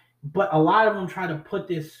 Like, but a lot of them try to put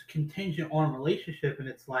this contingent on a relationship, and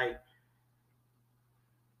it's like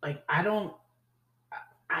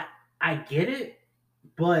I get it,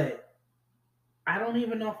 but I don't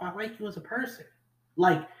even know if I like you as a person.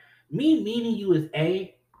 Like, me meeting you is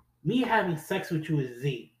A, me having sex with you is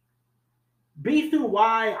Z. B through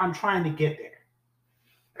Y, I'm trying to get there.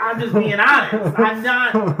 I'm just being honest.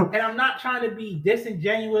 I'm not trying to be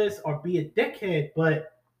disingenuous or be a dickhead,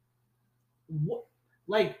 but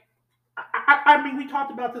like, I mean, we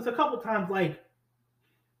talked about this a couple times. Like,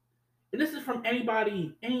 and this is from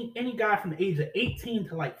anybody, any guy from the age of 18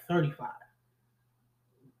 to like 35.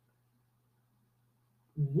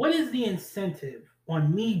 What is the incentive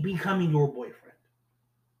on me becoming your boyfriend?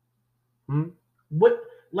 What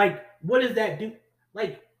does that do?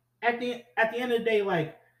 Like, at the end of the day,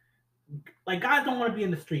 like guys don't want to be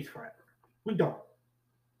in the streets forever. We don't.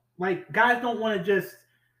 Like, guys don't want to just,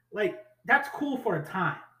 like, that's cool for a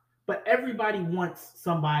time, but everybody wants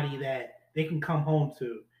somebody that they can come home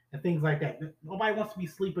to and things like that. Nobody wants to be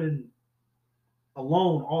sleeping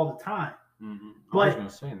alone all the time. Mm-hmm. But I was gonna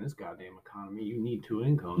say, in this goddamn economy, you need two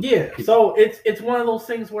incomes. Yeah, so it's one of those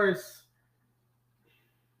things where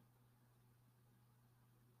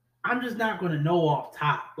I'm just not gonna know off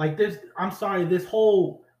top. Like, this, I'm sorry, this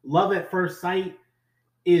whole love at first sight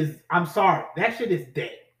I'm sorry, that shit is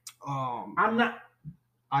dead. I'm not.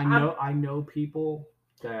 I know people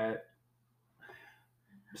that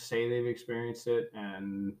say they've experienced it,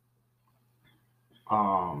 and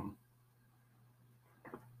I'm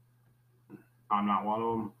not one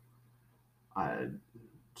of them.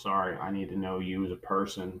 Sorry, I need to know you as a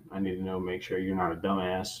person. I need to make sure you're not a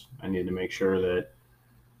dumbass. I need to make sure that,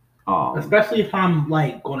 especially if I'm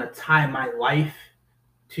like gonna tie my life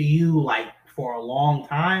to you, like, for a long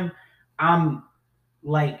time, I'm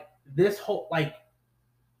like, this whole, like,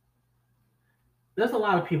 there's a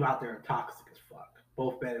lot of people out there are toxic as fuck,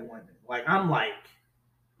 both men and women. Like, I'm like,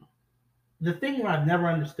 the thing where I've never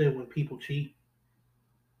understood when people cheat,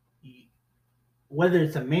 whether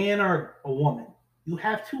it's a man or a woman, you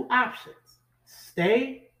have two options: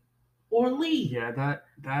 stay or leave. Yeah,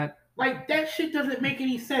 that like, that shit doesn't make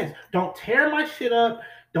any sense. Don't tear my shit up.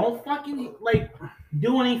 Don't fucking, like,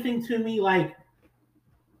 do anything to me. Like,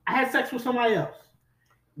 I had sex with somebody else.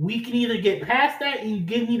 We can either get past that and you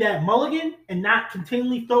give me that mulligan and not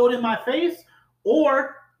continually throw it in my face,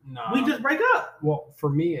 or we just break up. Well, for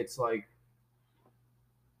me, it's like,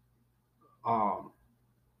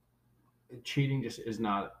 cheating just is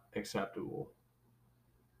not acceptable.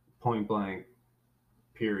 Point blank.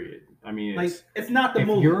 Period. I mean, it's not the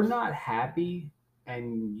move. If you're not happy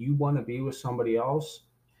and you want to be with somebody else,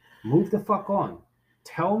 move the fuck on.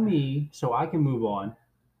 Tell me so I can move on.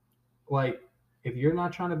 Like, if you're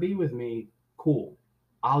not trying to be with me, cool.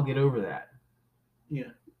 I'll get over that.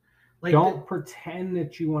 Yeah. Like, don't pretend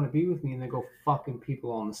that you want to be with me and then go fucking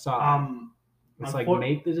people on the side. It's like,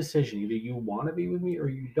 make the decision. Either you want to be with me or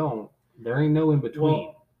you don't. There ain't no in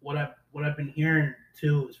between. Well, what I've been hearing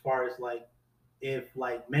too, as far as like, if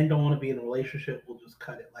like men don't want to be in a relationship, we'll just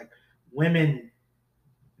cut it. Like, women,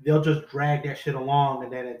 they'll just drag that shit along,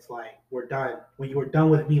 and then it's like, we're done. When you were done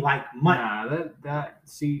with me, like, money. Nah, that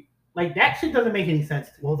see. Like, that shit doesn't make any sense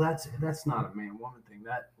to me. Well, that's not a man-woman thing.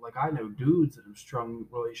 That, like, I know dudes that have strung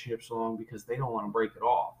relationships along because they don't want to break it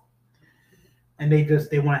off, and they want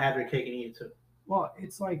to have their cake and eat it too. Well,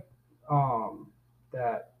 it's like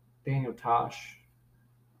that Daniel Tosh.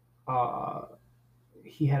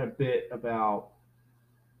 He had a bit about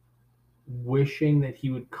wishing that he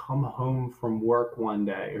would come home from work one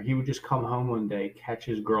day, or he would just come home one day, catch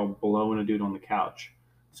his girl blowing a dude on the couch,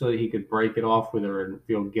 so that he could break it off with her and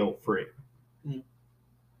feel guilt-free. Mm.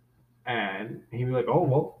 And he'd be like, oh,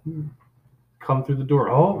 well, come through the door.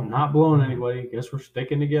 Oh, I'm not blowing anybody. Guess we're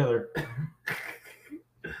sticking together.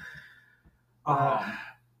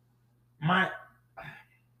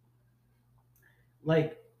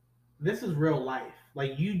 This is real life.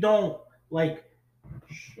 Like, you don't, like...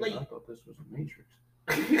 Shit, I thought this was a Matrix.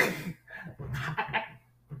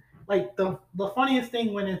 Like, the funniest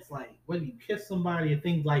thing when it's like, when you kiss somebody and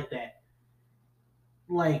things like that,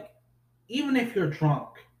 like, even if you're drunk,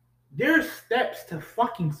 there's steps to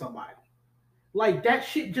fucking somebody. Like, that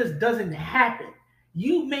shit just doesn't happen.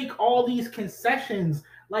 You make all these concessions.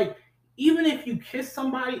 Like, even if you kiss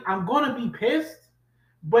somebody, I'm gonna be pissed.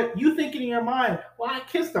 But you thinking in your mind, well, I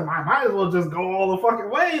kissed him, I might as well just go all the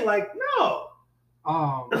fucking way. Like, no.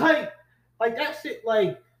 Like that shit,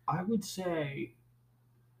 like... I would say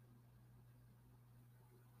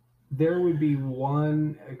there would be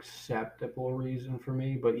one acceptable reason for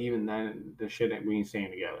me, but even then, the shit ain't, we ain't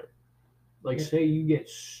staying together. Like, say you get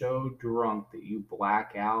so drunk that you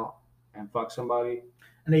black out and fuck somebody.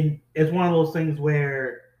 And then it's one of those things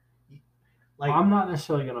where, like... I'm not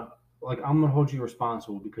necessarily gonna... Like, I'm going to hold you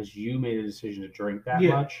responsible because you made a decision to drink that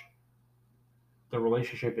much. The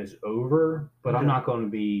relationship is over, but I'm not going to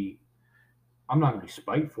be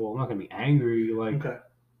spiteful. I'm not going to be angry. Like,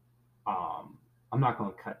 I'm not going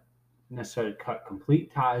to cut necessarily cut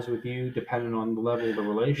complete ties with you, depending on the level of the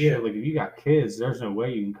relationship. Yeah. Like if you got kids, there's no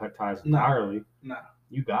way you can cut ties No. entirely. No.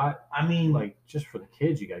 You got I mean, like just for the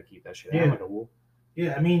kids, you got to keep that shit Yeah. amicable.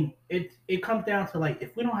 yeah, I mean, it comes down to like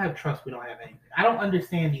if we don't have trust, we don't have anything. I don't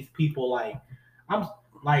understand these people. Like, I'm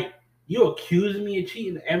like, you accusing me of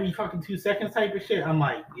cheating every fucking 2 seconds type of shit. I'm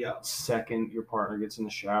like, yo, Second, your partner gets in the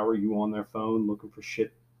shower, you on their phone looking for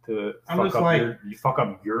shit to I'm fuck just up like- you fuck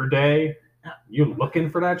up your day. You looking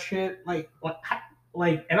for that shit? like,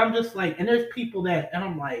 and I'm just like, and there's people that, and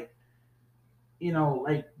I'm like,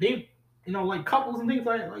 like they, like couples and things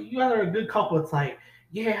like you guys are a good couple. It's like,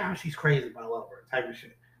 yeah, she's crazy, but I love her type of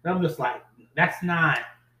shit. And I'm just like, that's not.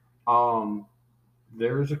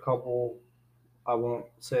 There's a couple, I won't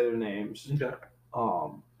say their names, Okay.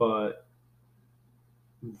 but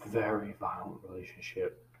very violent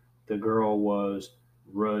relationship. The girl was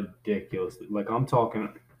ridiculous. Like I'm talking,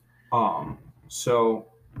 so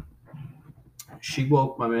she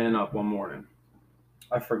woke my man up one morning.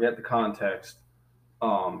 I forget the context.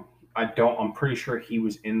 I'm pretty sure he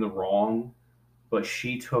was in the wrong, but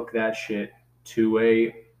she took that shit to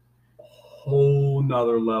a whole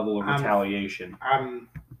nother level of retaliation.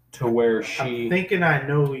 To where I'm thinking I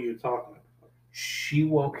know who you're talking about. She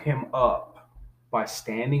woke him up by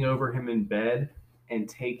standing over him in bed and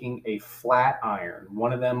taking a flat iron,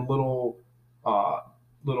 one of them little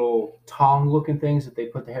tong looking things that they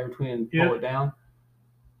put the hair between and pull it down,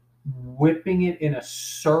 whipping it in a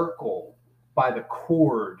circle by the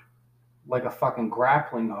cord like a fucking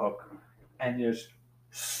grappling hook, and just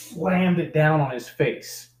slammed it down on his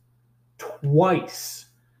face twice.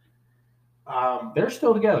 They're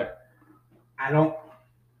still together. I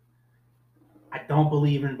don't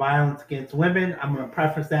believe in violence against women. I'm going to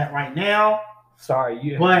preface that right now.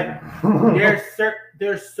 Sorry, but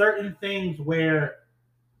there's certain things where,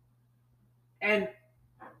 and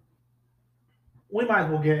we might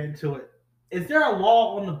as well get into it. Is there a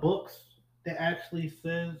law on the books that actually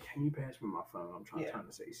says? Can you pass me my phone? I'm trying to turn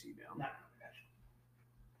this AC down. Nah.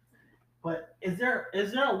 But is there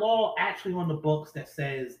a law actually on the books that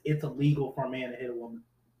says it's illegal for a man to hit a woman?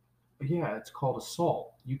 Yeah, it's called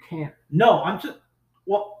assault. You can't. No, I'm just.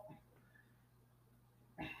 Well,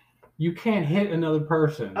 you can't hit another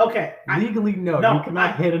person. Okay. Legally, no. You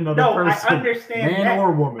cannot hit another person. I understand man that.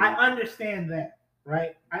 or woman. I understand that,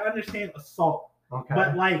 right? I understand assault. Okay.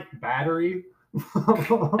 But like battery.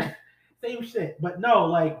 Same shit. But no,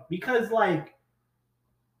 like, because like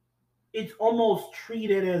it's almost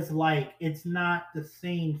treated as like it's not the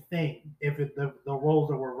same thing if the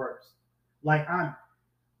roles are reversed. Like I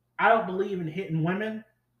don't believe in hitting women,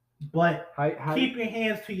 but keep your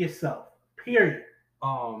hands to yourself. Period.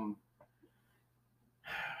 I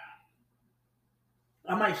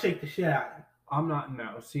might shake the shit out of you. I'm not.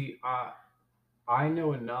 No. See, I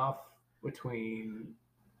know enough between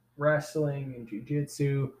wrestling and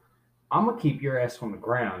jiu-jitsu. I'm gonna keep your ass on the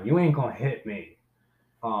ground. You ain't gonna hit me.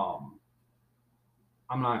 I'm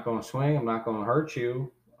not gonna swing. I'm not gonna hurt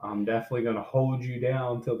you. I'm definitely gonna hold you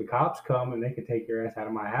down until the cops come and they can take your ass out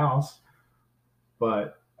of my house.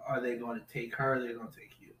 But are they going to take her? Or are they going to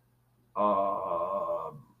take you?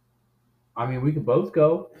 I mean, we could both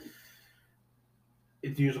go.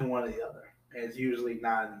 It's usually one or the other. And it's usually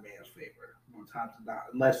not in the man's favor. More times than not,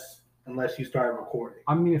 unless you start recording.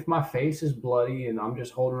 I mean, if my face is bloody and I'm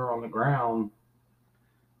just holding her on the ground,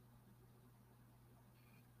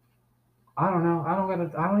 I don't know. I don't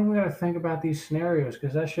even gotta think about these scenarios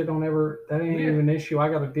because that shit ain't even an issue I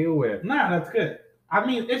gotta deal with. Nah, that's good. I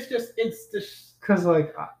mean, it's just because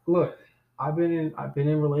like, look, I've been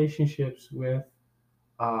in relationships with,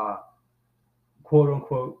 quote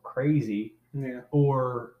unquote crazy,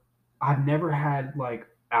 or I've never had like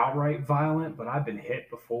outright violent, but I've been hit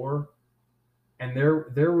before, and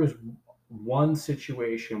there was one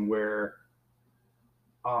situation where,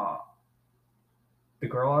 the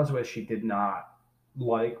girl I was with, she did not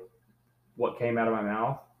like what came out of my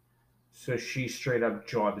mouth, so she straight up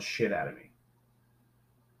jawed the shit out of me.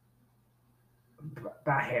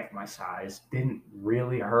 About half my size. Didn't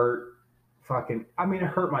really hurt. It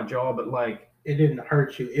hurt my jaw, but like it didn't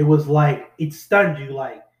hurt you. It was like it stunned you.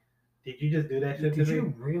 Like, did you just do that shit? Did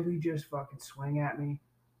you really just fucking swing at me?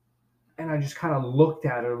 And I just kind of looked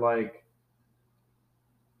at her like,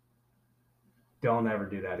 don't ever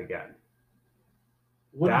do that again.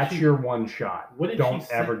 That's your one shot. Don't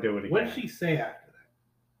ever do it again. What did she say after that?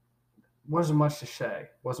 Wasn't much to say.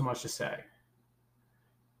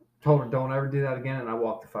 Told her don't ever do that again, and I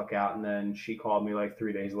walked the fuck out. And then she called me like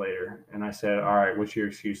 3 days later, and I said, "All right, what's your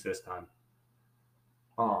excuse this time?"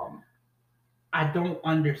 I don't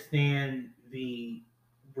understand the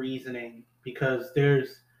reasoning because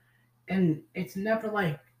there's and it's never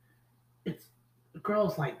like it's the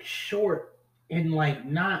girl's like short and like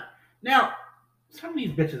not now. Some of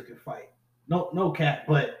these bitches can fight, no cap,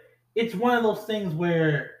 but it's one of those things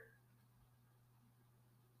where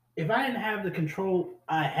if I didn't have the control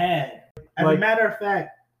I had, as a matter of fact,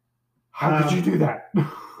 how could you do that?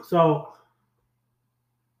 So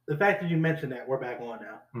the fact that you mentioned that, we're back on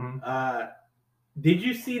now. Mm-hmm. Did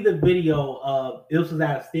you see the video of this was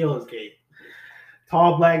at a Steelers game?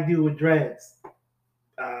 Tall black dude with dreads.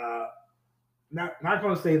 Not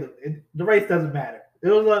going to say the race doesn't matter. It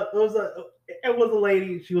was a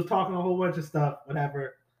lady. She was talking a whole bunch of stuff.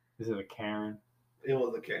 Whatever. Is it a Karen? It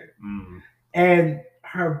was a Karen. Mm. And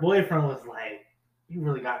her boyfriend was like, "You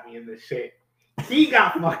really got me in this shit." He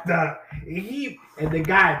got fucked up. And the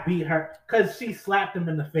guy beat her because she slapped him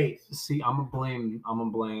in the face. See, I'm gonna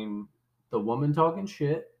blame the woman talking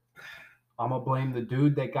shit. I'm gonna blame the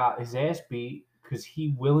dude that got his ass beat because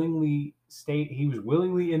he was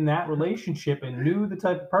willingly in that relationship and knew the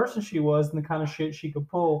type of person she was and the kind of shit she could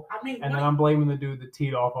pull. I mean, and then I'm blaming the dude that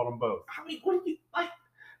teed off on them both. I mean, what do you like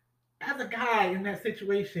as a guy in that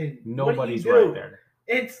situation? Nobody's what do you do? right there.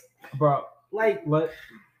 It's bro, like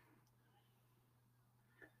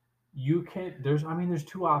you can there's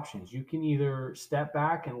two options. You can either step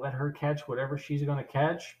back and let her catch whatever she's going to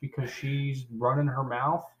catch because she's running her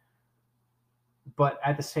mouth, but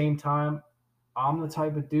at the same time I'm the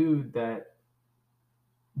type of dude that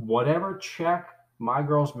whatever check my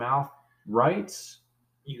girl's mouth writes,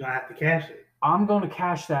 you're going to have to cash it. I'm going to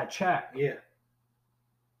cash that check. Yeah.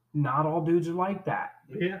 Not all dudes are like that.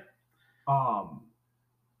 Yeah.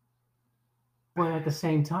 But at the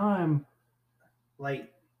same time,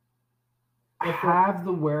 like, have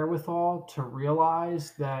the wherewithal to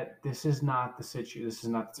realize that this is not the situation. This is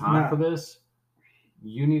not the time for this.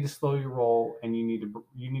 You need to slow your roll, and you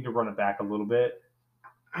need to run it back a little bit.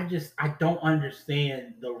 I don't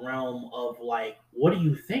understand the realm of like, what are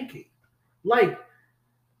you thinking? Like,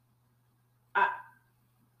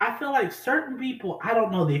 I feel like certain people, I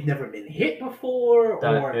don't know, they've never been hit before,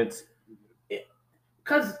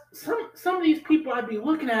 because some of these people, I'd be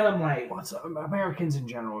looking at them like, Americans in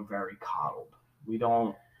general are very coddled. We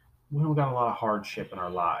don't got a lot of hardship in our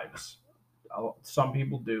lives. Some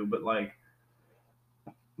people do, but like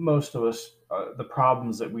most of us, the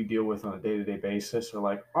problems that we deal with on a day-to-day basis are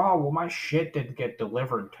like, oh, well, my shit didn't get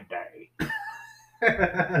delivered today,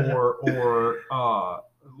 or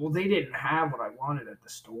well, they didn't have what I wanted at the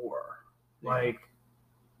store, like.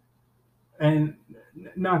 And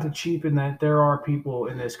not to cheapen that, there are people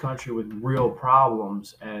in this country with real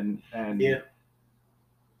problems, and yeah.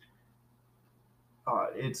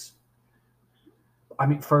 It's, I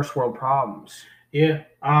mean, first world problems. Yeah.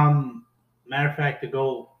 Matter of fact,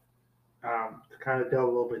 to kind of delve a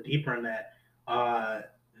little bit deeper in that,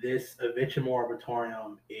 this eviction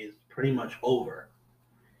moratorium is pretty much over.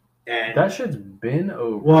 And that shit's been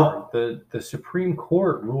over. Well, the Supreme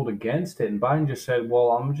Court ruled against it, and Biden just said,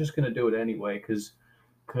 "Well, I'm just going to do it anyway because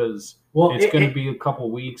it's going to be a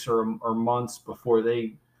couple weeks or months before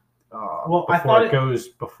they before it goes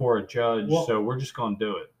before a judge. So we're just going to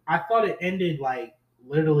do it." I thought it ended like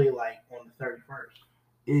literally like on the 31st.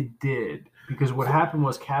 It did, because what happened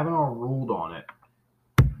was Kavanaugh ruled on it,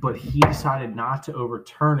 but he decided not to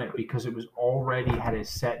overturn it because it was already had a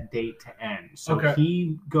set date to end. So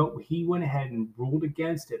he went ahead and ruled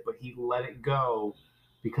against it, but he let it go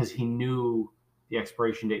because he knew the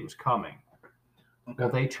expiration date was coming. Okay. Well,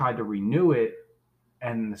 they tried to renew it,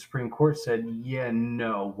 and the Supreme Court said, yeah,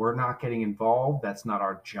 no, we're not getting involved. That's not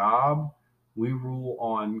our job. We rule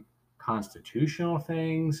on constitutional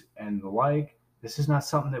things and the like. This is not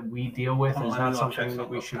something that we deal with, and it's not something that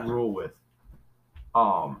we should rule with.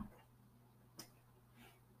 But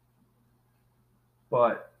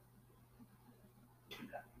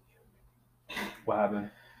what happened?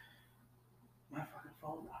 My fucking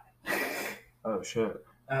phone died. Oh shit.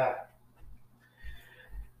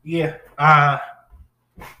 Yeah.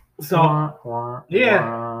 So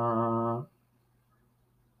yeah.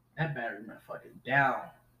 That battery went fucking down.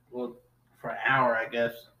 Well, for an hour, I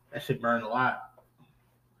guess. That shit burned a lot.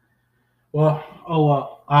 Well,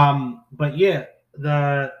 but yeah,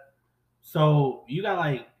 so you got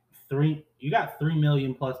like 3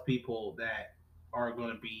 million plus people that are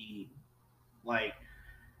going to be like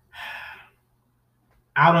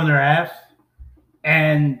out on their ass,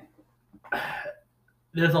 and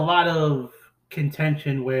there's a lot of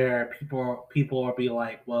contention where people are be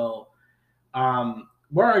like, well,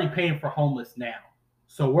 we're already paying for homeless now,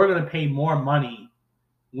 so we're going to pay more money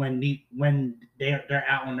when they're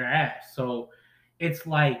out on their ass. So it's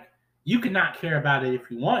like, you could not care about it if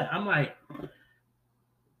you want. I'm like,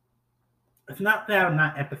 It's not that I'm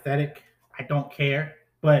not empathetic. I don't care.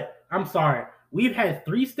 But I'm sorry. We've had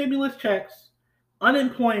 3 stimulus checks,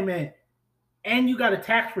 unemployment, and you got a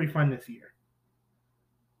tax refund this year.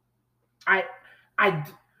 I,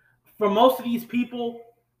 for most of these people,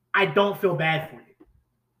 I don't feel bad for you.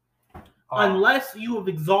 Unless you have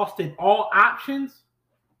exhausted all options.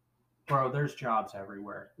 Bro, there's jobs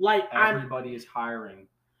everywhere. Like everybody is hiring.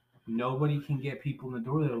 Nobody can get people in the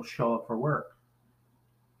door that'll show up for work.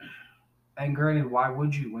 And granted, why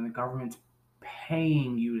would you when the government's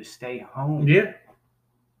paying you to stay home? Yeah.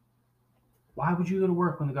 Why would you go to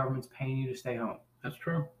work when the government's paying you to stay home? That's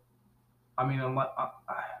true. I mean,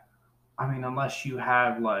 unless you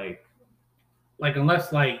have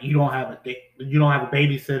unless you don't have a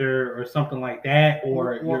babysitter or something like that,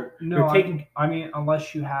 or you're taking.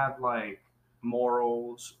 Unless you have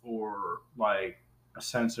morals or a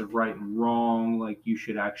sense of right and wrong, you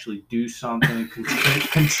should actually do something and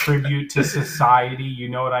contribute to society. You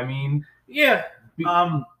know what I mean? Yeah.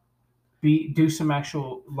 Do some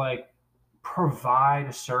actual provide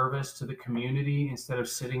a service to the community instead of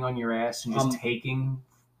sitting on your ass and just taking.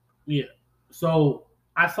 Yeah. So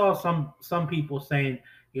I saw some people saying,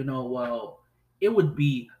 well, it would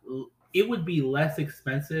be less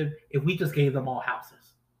expensive if we just gave them all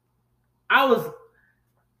houses. I was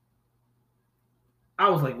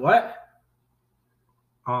like, what?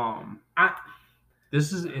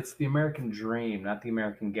 It's the American dream, not the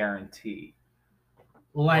American guarantee.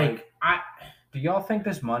 Do y'all think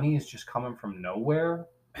this money is just coming from nowhere?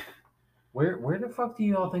 Where the fuck do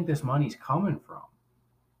y'all think this money's coming from?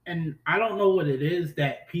 And I don't know what it is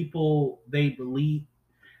that people, they believe.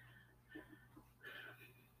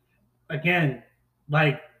 Again,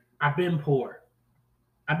 I've been poor.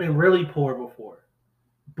 I've been really poor before.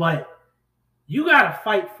 But you got to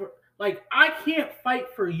fight for, I can't fight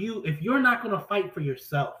for you if you're not going to fight for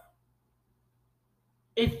yourself.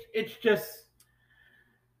 It's just.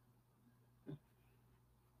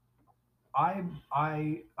 I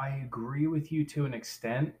agree with you to an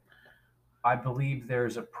extent. I believe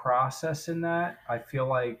there's a process in that. I feel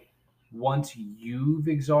like once you've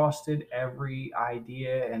exhausted every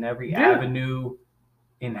idea and every avenue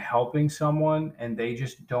in helping someone and they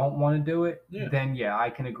just don't want to do it, then I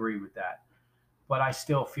can agree with that. But I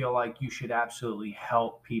still feel like you should absolutely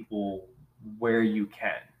help people where you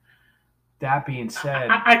can. That being said,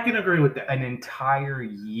 I can agree with that. An entire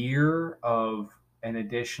year of an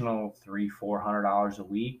additional $300-$400 a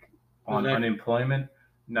week on unemployment,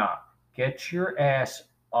 nah. Get your ass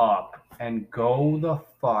up and go the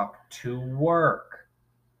fuck to work.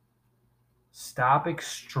 Stop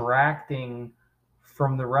extracting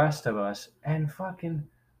from the rest of us and fucking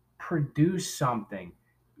produce something.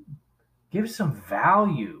 Give some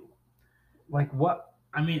value. What?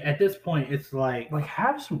 At this point, it's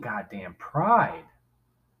have some goddamn pride.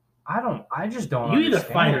 I just don't. You understand.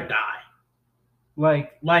 either fight or die.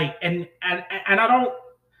 And I don't.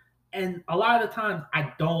 And a lot of the times,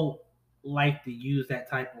 I don't like to use that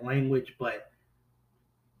type of language, but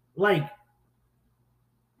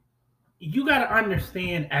you got to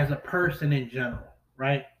understand as a person in general,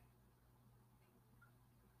 right?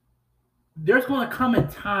 There's going to come a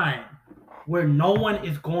time where no one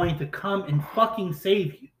is going to come and fucking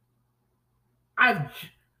save you. I've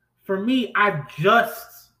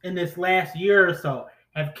just in this last year or so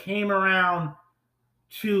have came around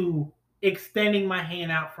to extending my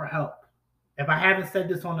hand out for help. If I haven't said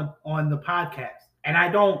this on the podcast, and I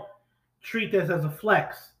don't treat this as a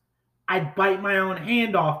flex, I'd bite my own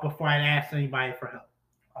hand off before I'd ask anybody for help.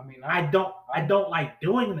 I don't like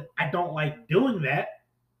doing that,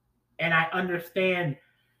 and I understand.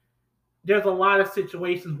 There's a lot of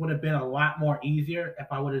situations would have been a lot more easier if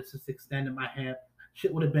I would have just extended my hand.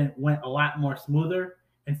 Shit would have went a lot more smoother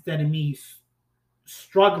instead of me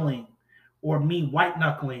struggling, or me white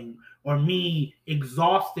knuckling, or me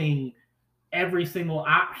exhausting every single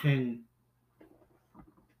option.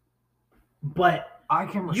 But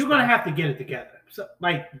you're gonna have to get it together. So,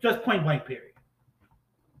 just point blank, period.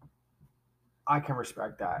 I can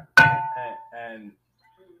respect that, and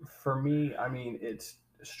for me,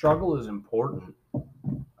 struggle is important.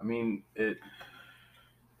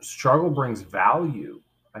 Struggle brings value.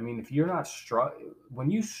 If you're not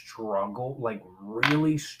when you struggle,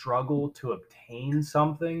 really struggle to obtain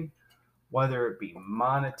something, whether it be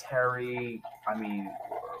monetary,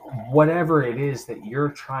 whatever it is that you're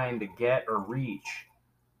trying to get or reach,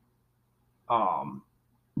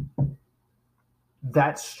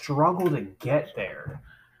 that struggle to get there,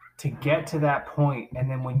 to get to that point, and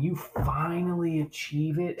then when you finally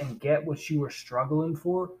achieve it and get what you were struggling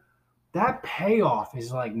for, that payoff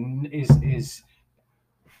is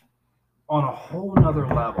on a whole nother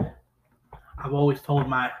level. I've always told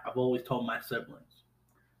my siblings,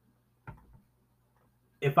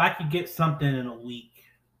 if I could get something in a week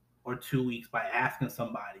or 2 weeks by asking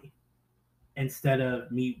somebody instead of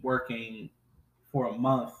me working for a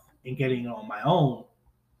month and getting it on my own,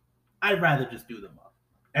 I'd rather just do the month.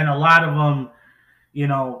 And a lot of them,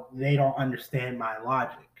 they don't understand my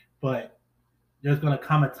logic, but there's going to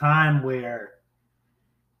come a time where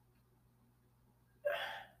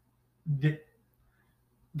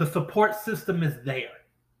the support system is there.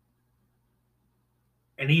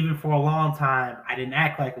 And even for a long time, I didn't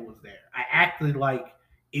act like it was there. I acted like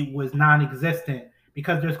it was non-existent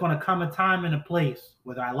because there's going to come a time and a place,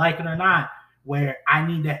 whether I like it or not, where I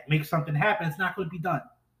need to make something happen. It's not going to be done.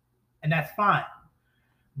 And that's fine.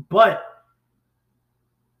 But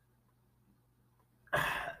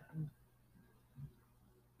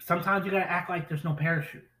sometimes you got to act like there's no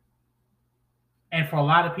parachute. And for a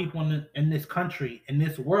lot of people in this country, in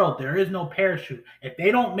this world, there is no parachute. If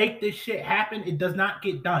they don't make this shit happen, it does not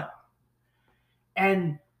get done.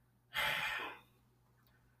 And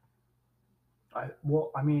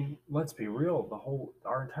let's be real.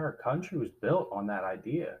 Our entire country was built on that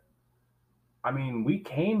idea. I mean, we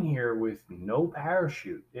came here with no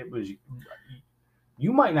parachute. It was,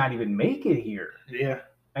 you might not even make it here. Yeah.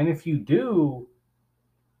 And if you do,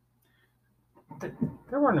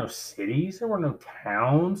 there were no cities, there were no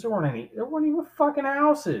towns, there weren't even fucking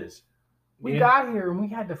houses. We got here and we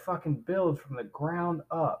had to fucking build from the ground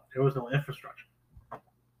up. There was no infrastructure.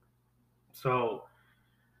 So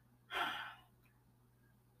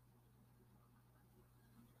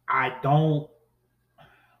I don't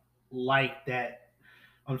like that.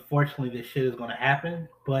 Unfortunately, this shit is going to happen,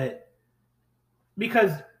 but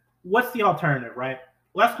because what's the alternative, right?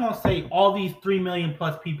 Let's go and say all these 3 million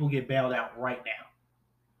plus people get bailed out right now.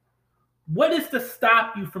 What is to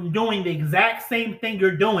stop you from doing the exact same thing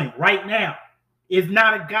you're doing right now? Is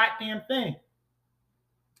not a goddamn thing.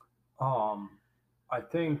 I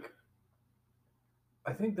think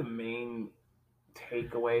the main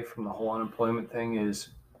takeaway from the whole unemployment thing is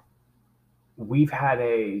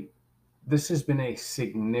this has been a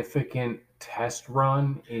significant test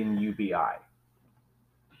run in UBI,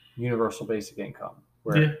 Universal Basic Income,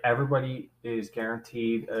 where everybody is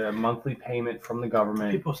guaranteed a monthly payment from the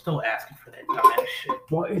government. People are still asking for that dumbass shit.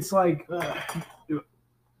 Well, it's like,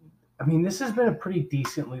 this has been a pretty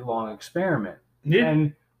decently long experiment. Yeah.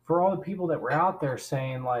 And for all the people that were out there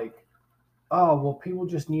saying like, oh, well, people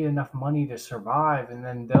just need enough money to survive, and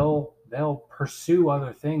then they'll pursue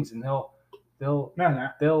other things, and they'll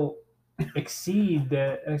exceed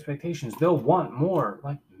the expectations. They'll want more.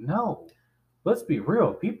 Like, no, let's be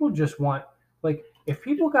real. People just want, like, if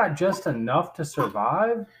people got just enough to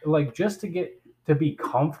survive, like just to get to be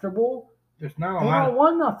comfortable, there's not they don't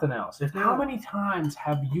want nothing else. How many times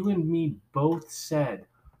have you and me both said,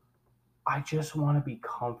 I just want to be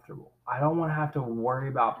comfortable. I don't want to have to worry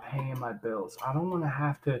about paying my bills. I don't want to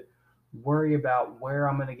have to worry about where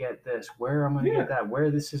I'm going to get this, where I'm going to get that,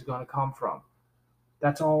 where this is going to come from.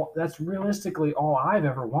 That's realistically all I've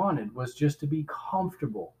ever wanted, was just to be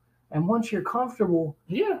comfortable. And once you're comfortable,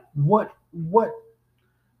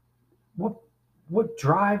 what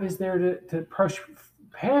drive is there to push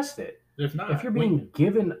past it? There's not. If you're being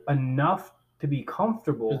given enough to be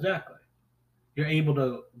comfortable, exactly, you're able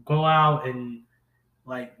to go out and,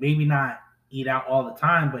 like, maybe not eat out all the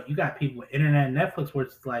time, but you got people with internet and Netflix where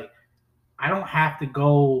it's like, I don't have to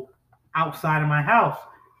go outside of my house.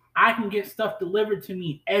 I can get stuff delivered to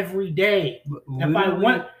me every day. If I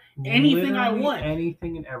want anything I want.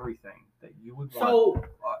 Anything and everything that you would want. So,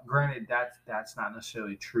 granted, that's not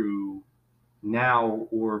necessarily true now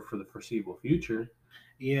or for the foreseeable future.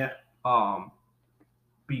 Yeah.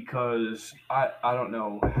 Because I don't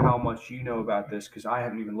know how much you know about this, because I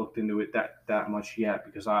haven't even looked into it that much yet,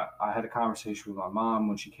 because I had a conversation with my mom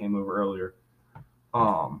when she came over earlier.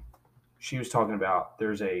 She was talking about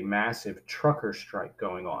there's a massive trucker strike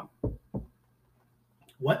going on.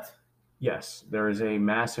 What? Yes, there is a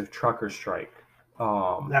massive trucker strike.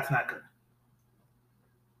 That's not good.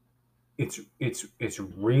 It's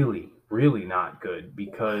really, really not good,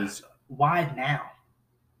 because why now?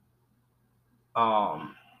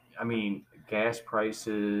 Gas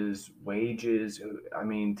prices, wages,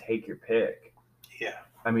 take your pick. Yeah.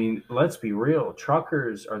 Let's be real.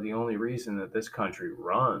 Truckers are the only reason that this country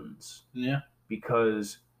runs. Yeah.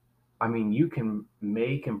 Because, you can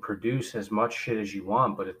make and produce as much shit as you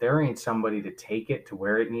want, but if there ain't somebody to take it to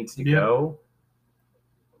where it needs to go,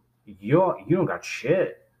 you don't got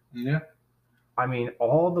shit. Yeah.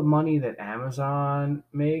 All the money that Amazon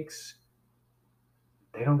makes,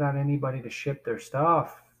 they don't got anybody to ship their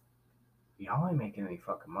stuff. y'all ain't making any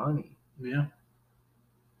fucking money. Yeah.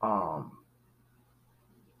 I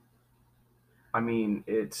mean,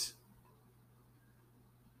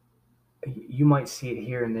 you might see it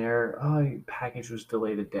here and there. Oh, your package was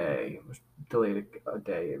delayed a day. It was delayed a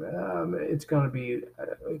day. It's going to be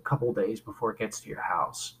a couple days before it gets to your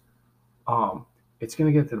house. It's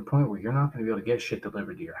going to get to the point where you're not going to be able to get shit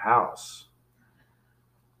delivered to your house.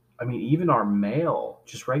 I mean, even our mail,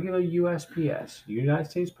 just regular USPS,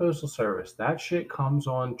 United States Postal Service, that shit comes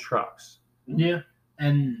on trucks. Yeah.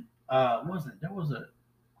 And there was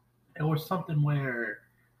something where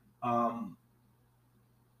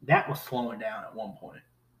that was slowing down at one point.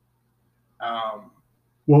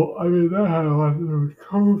 Well, I mean, that had a lot to do with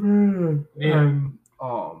COVID. Yeah. And,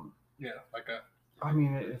 yeah, like a. I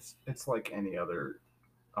mean, it's like any other.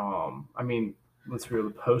 I mean, let's be real.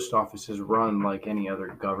 The post office is run like any other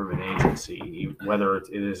government agency, whether it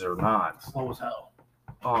is or not. Slow as hell.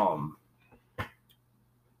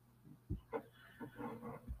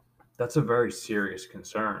 That's a very serious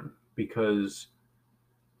concern because,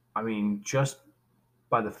 I mean, just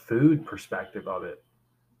by the food perspective of it,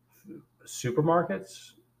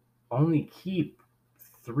 supermarkets only keep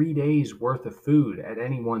 3 days worth of food at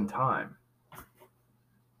any one time.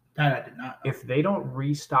 That I did not know. If they don't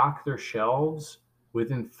restock their shelves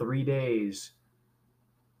within 3 days,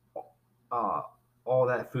 all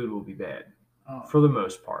that food will be bad for the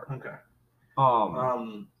most part. Okay.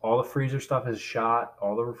 All the freezer stuff is shot.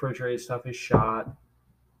 All the refrigerated stuff is shot.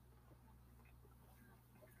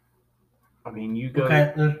 I mean, you go.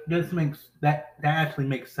 Okay, that actually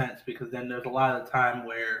makes sense because then there's a lot of time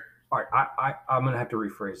where. All right, I'm gonna have to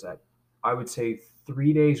rephrase that. I would say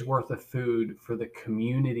 3 days worth of food for the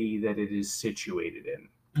community that it is situated in.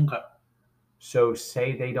 Okay. So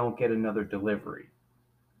say they don't get another delivery.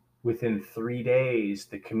 Within 3 days,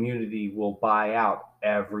 the community will buy out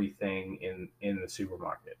everything in the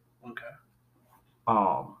supermarket. Okay.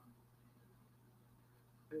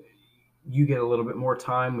 You get a little bit more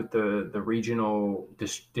time with the regional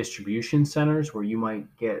distribution centers where you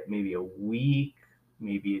might get maybe a week,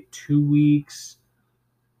 maybe 2 weeks.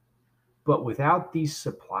 But without these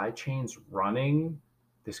supply chains running,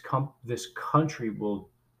 this country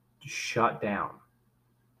will shut down.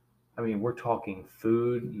 I mean, we're talking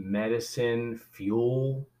food, medicine,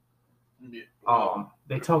 fuel. Yeah.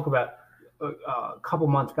 They talk about a couple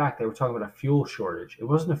months back, they were talking about a fuel shortage. It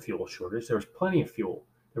wasn't a fuel shortage. There was plenty of fuel.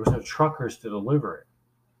 There was no truckers to deliver it.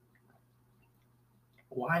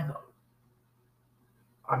 Why though?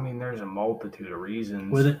 I mean, there's a multitude of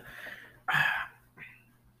reasons.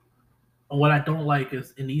 What I don't like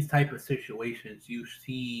is in these type of situations, you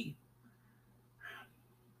see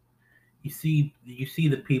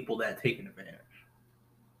the people that taking advantage.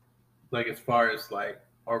 Like as far as like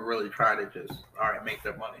are really trying to just make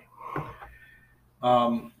their money.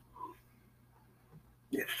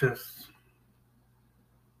 It's just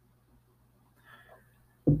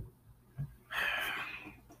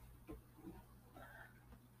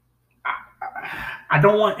I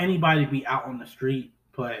don't want anybody to be out on the street,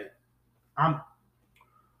 but I'm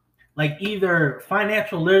like either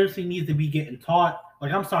financial literacy needs to be getting taught.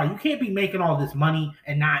 Like I'm sorry, you can't be making all this money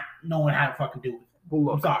and not knowing how to fucking do it. Well,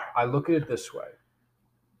 look, I'm sorry. I look at it this way.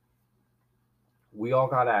 We all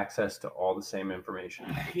got access to all the same information.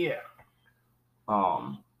 Yeah.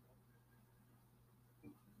 The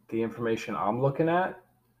information I'm looking at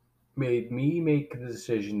made me make the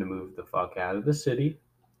decision to move the fuck out of the city.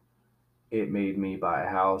 It made me buy a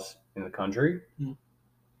house in the country,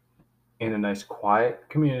 in a nice quiet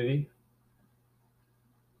community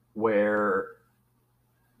where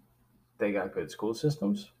they got good school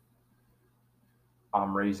systems.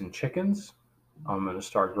 I'm raising chickens. I'm going to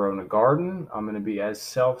start growing a garden. I'm going to be as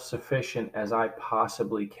self-sufficient as I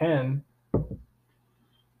possibly can.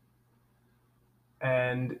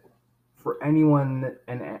 And for anyone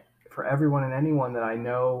and for everyone and anyone that I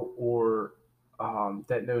know or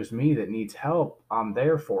that knows me that needs help, I'm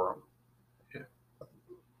there for them. Yeah.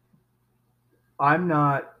 I'm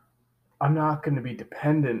not going to be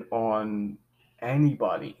dependent on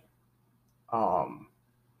anybody.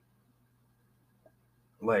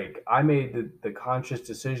 Like I made the conscious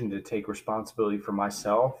decision to take responsibility for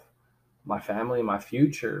myself, my family, and my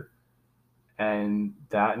future. And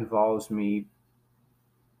that involves me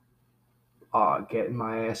getting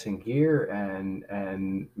my ass in gear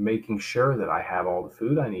and making sure that I have all the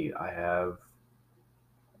food I need. I have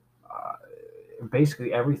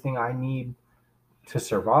basically everything I need to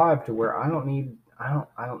survive, to where I don't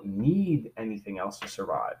need anything else to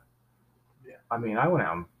survive. Yeah. I mean, I went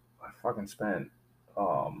out and I fucking spent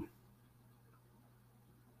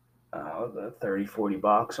the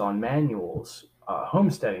 $30-$40 on manuals,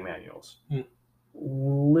 homesteading manuals. Mm.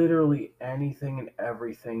 Literally anything and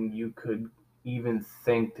everything you could even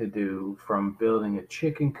think to do, from building a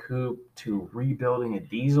chicken coop to rebuilding a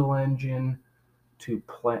diesel engine to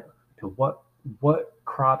plant to what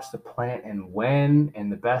crops to plant and when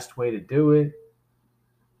and the best way to do it.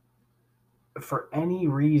 For any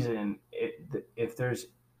reason, if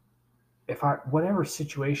I whatever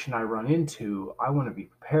situation I run into, I want to be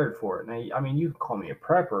prepared for it. Now, I mean, you can call me a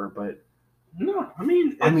prepper, but No, I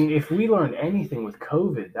mean, if we learned anything with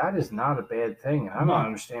COVID, that is not a bad thing, and I don't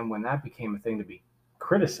understand when that became a thing to be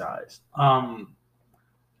criticized.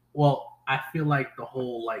 Well, I feel like the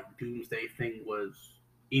whole like doomsday thing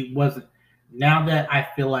it wasn't. Now that I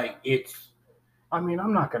feel like it's. I mean,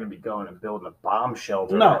 I'm not going to be going and building a bomb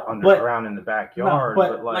shelter underground in the backyard,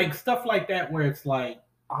 but like stuff like that where it's like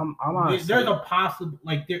I'm honestly, there's a possible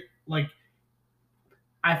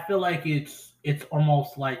I feel like it's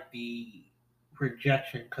almost like the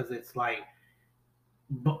rejection, because it's like,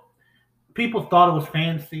 but people thought it was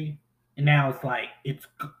fancy, and now it's like it's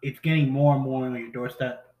getting more and more on your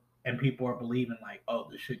doorstep, and people are believing like, oh,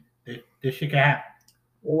 this shit can happen.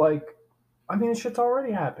 Like, I mean, shit's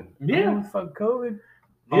already happened. Yeah. I mean, fuck COVID.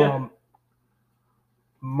 Yeah.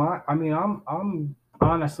 I'm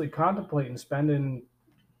honestly contemplating spending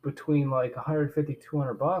between like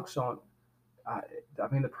 $150-$200 on. I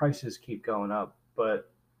mean, the prices keep going up,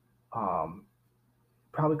 but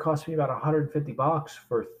probably cost me about $150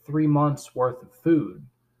 for 3 months worth of food,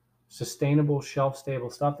 sustainable, shelf-stable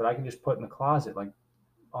stuff that I can just put in the closet, like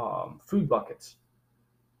food buckets,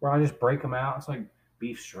 where I just break them out. It's like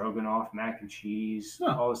beef stroganoff, mac and cheese,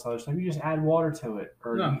 all this other stuff. You just add water to it,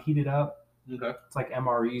 or you heat it up. Okay. It's like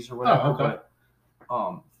MREs or whatever. Oh, okay.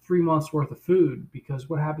 But 3 months worth of food, because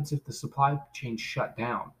what happens if the supply chain shut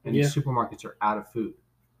down and the supermarkets are out of food?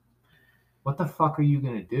 What the fuck are you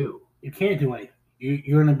gonna do? You can't do anything.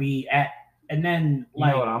 You're gonna be and then you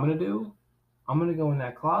know what I'm gonna do? I'm gonna go in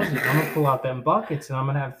that closet. I'm gonna pull out them buckets, and I'm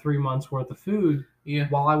gonna have 3 months worth of food. Yeah.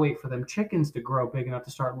 While I wait for them chickens to grow big enough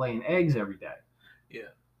to start laying eggs every day. Yeah.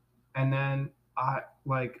 And then I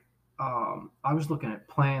was looking at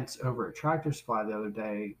plants over at Tractor Supply the other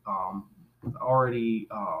day, already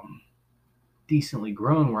decently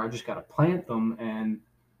grown, where I just got to plant them, and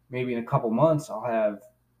maybe in a couple months I'll have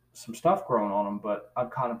some stuff growing on them. But I've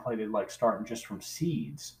contemplated like starting just from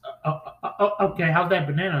seeds. Okay, how's that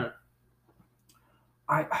banana?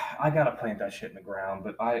 I gotta plant that shit in the ground,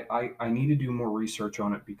 but I need to do more research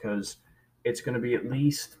on it, because it's going to be at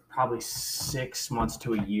least probably 6 months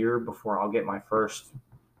to a year before I'll get my first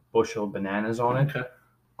bushel of bananas on it. Okay.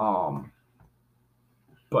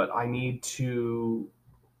 But I need to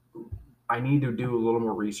do a little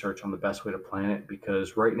more research on the best way to plant it,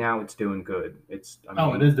 because right now it's doing good. It is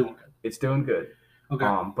doing good. It's doing good.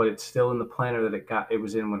 Okay. But it's still in the planter that it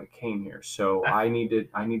was in when it came here. So I need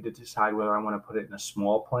to decide whether I want to put it in a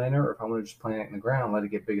small planter, or if I want to just plant it in the ground and let it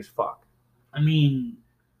get big as fuck. I mean,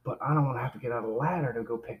 but I don't want to have to get out of the ladder to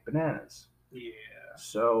go pick bananas. Yeah.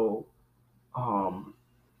 So,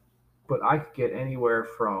 but I could get anywhere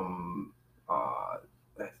from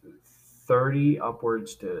 30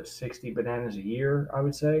 upwards to 60 bananas a year, I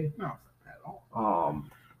would say. No, at all.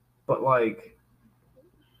 But like,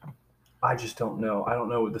 I just don't know. I don't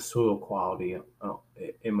know the soil quality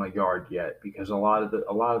in my yard yet, because a lot of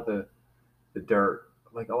the dirt,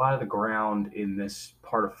 like a lot of the ground in this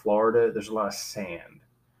part of Florida, there's a lot of sand.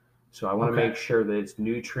 So I want to make sure that it's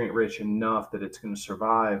nutrient rich enough that it's going to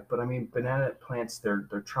survive. But I mean, banana plants, they're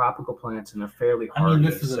tropical plants, and they're fairly hardy. I mean,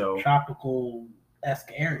 this is a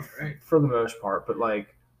tropical-esque area, right? For the most part. But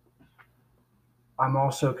like, I'm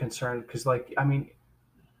also concerned because, like, I mean,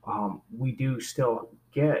 we do still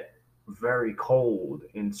get very cold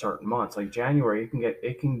in certain months. Like January,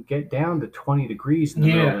 it can get down to 20 degrees in the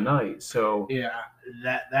middle of the night. So yeah,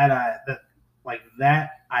 that I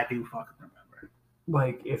do fucking remember.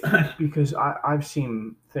 Like because I've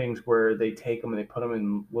seen things where they take them and they put them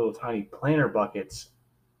in little tiny planter buckets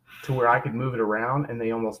to where I could move it around, and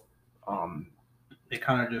they almost they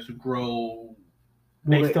kind of just grow.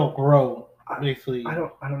 They still grow. Basically, I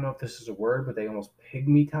don't know if this is a word, but they almost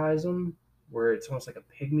pygmetize them, where it's almost like a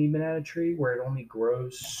pygmy banana tree, where it only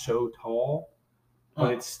grows so tall,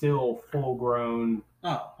 but it's still full grown.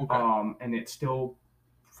 Oh, okay. And it still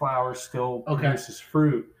flowers, still produces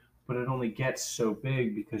fruit. But it only gets so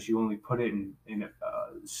big because you only put it in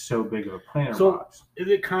so big of a planter box. Is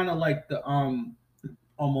it kind of like the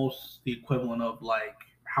almost the equivalent of like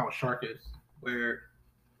how a shark is, where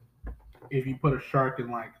if you put a shark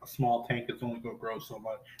in like a small tank, it's only gonna grow so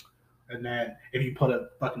much, and then if you put a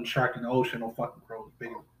fucking shark in the ocean, it'll fucking grow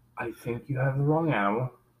bigger. I think you have the wrong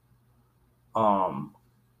animal. I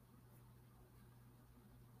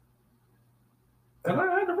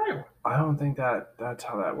had the right one. I don't think that's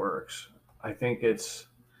how that works. I think it's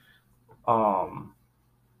I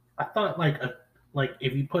thought like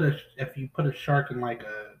if you put a shark in like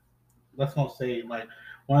a, let's not say like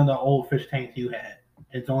one of the old fish tanks you had,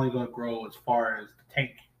 it's only going to grow as far as the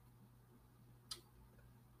tank.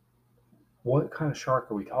 what kind of shark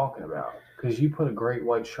are we talking about? Because you put a great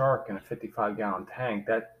white shark in a 55-gallon tank,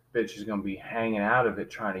 that bitch is going to be hanging out of it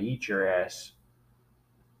trying to eat your ass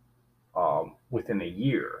within a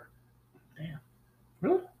year. Damn.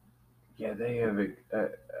 Really? Yeah, they have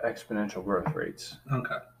exponential growth rates.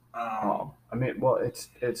 Okay. I mean, well, it's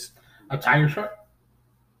A tiger shark?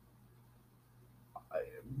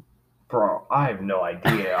 bro. I have no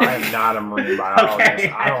idea. I am not a marine biologist. Okay.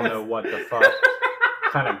 I don't know what the fuck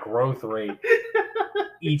kind of growth rate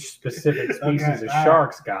each specific species of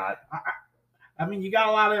sharks got. I mean, you got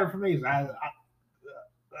a lot of information. I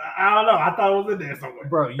don't know. I thought it was in there somewhere.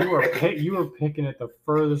 Bro, you were picking at the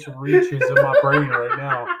furthest reaches of my brain right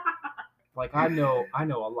now. Like I know a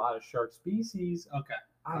lot of shark species. Okay.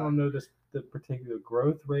 I don't know the particular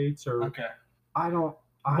growth rates or Okay. I don't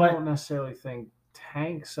necessarily think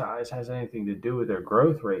tank size has anything to do with their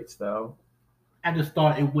growth rates though. I just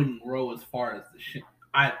thought it wouldn't grow as far as the shit.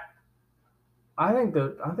 I think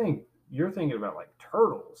you're thinking about like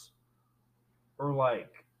turtles or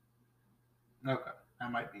like Okay.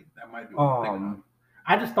 That might be what I'm thinking of.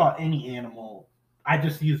 I just thought any animal. I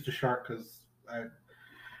just used the shark because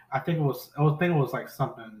I think it was like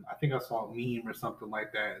something. I think I saw a meme or something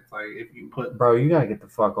like that. It's like if you put. Bro, you gotta get the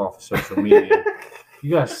fuck off of social media. You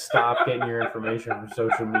gotta stop getting your information from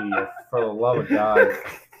social media. For the love of God,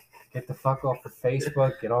 get the fuck off of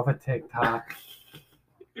Facebook. Get off of TikTok.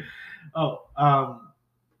 Oh,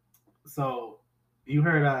 so you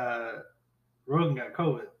heard Rogan got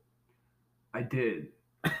COVID. I did,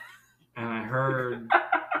 and I heard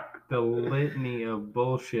the litany of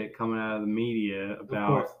bullshit coming out of the media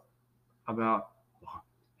about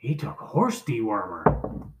he took a horse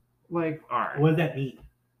dewormer. Like, all right, what does that mean?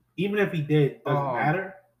 Even if he did, doesn't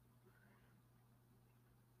matter.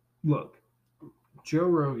 Look, Joe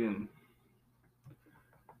Rogan,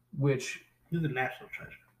 which he's a national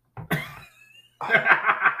treasure.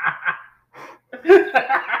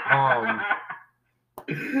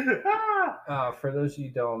 For those of you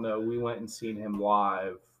who don't know, we went and seen him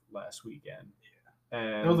live last weekend.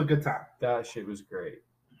 And it was a good time. That shit was great.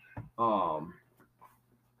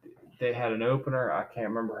 They had an opener. I can't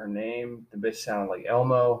remember her name. The bitch sounded like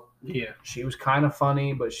Elmo. Yeah. She was kind of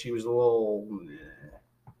funny, but she was a little...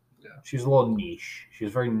 Yeah. She was a little niche. She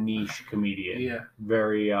was a very niche comedian. Yeah.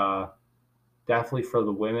 Very, definitely for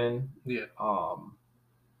the women. Yeah.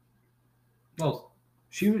 Well,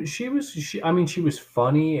 she was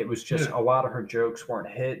funny. It was just a lot of her jokes weren't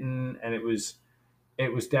hitting, and it was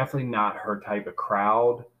definitely not her type of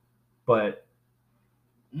crowd. But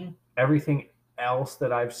everything else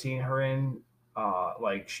that I've seen her in,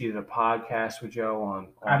 like she did a podcast with Joe on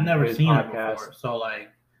I've never seen her before, so like,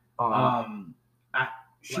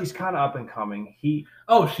 she's kind of up and coming. She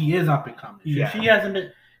is up and coming. She hasn't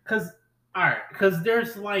been because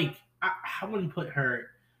there's like I wouldn't put her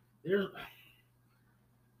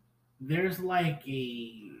there's like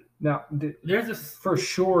a now there's a for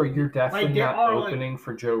sure you're definitely like, not opening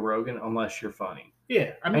for Joe Rogan unless you're funny.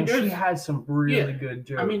 Yeah, I mean, she has some really good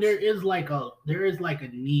jokes. I mean, there is like a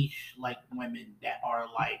niche like women that are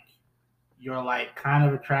like you're like kind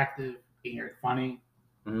of attractive and you're funny.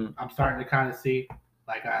 Mm-hmm. I'm starting to kind of see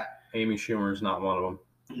like Amy Schumer is not one of them.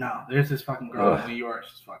 No, there's this fucking girl in New York.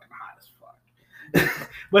 She's fucking hot as fuck,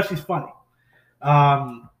 but she's funny.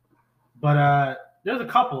 But there's a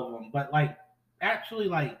couple of them, but like actually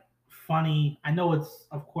like funny. I know it's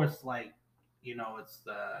of course like it's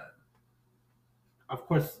of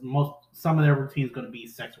course some of their routine is going to be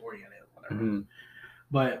sex oriented, whatever. Mm-hmm.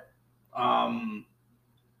 But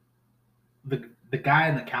the guy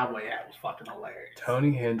in the cowboy hat was fucking hilarious.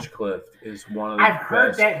 Tony Hinchcliffe is one of the I've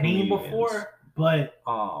heard that comedians. Name before, but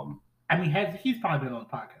I mean, he's probably been on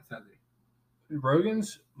the podcast, hasn't he?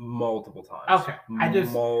 Rogan's multiple times. Okay, I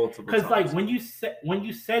just multiple because like when you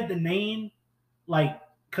said the name, like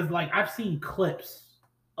because like I've seen clips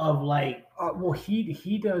of like well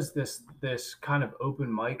he does this kind of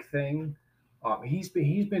open mic thing. He's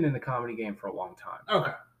been in the comedy game for a long time.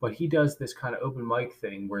 Okay, but he does this kind of open mic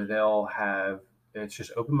thing where it's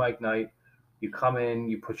just open mic night. You come in,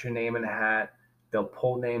 you put your name in a hat. They'll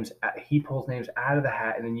pull names. He pulls names out of the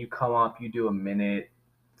hat, and then you come up. You do a minute,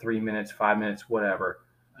 3 minutes, 5 minutes, whatever.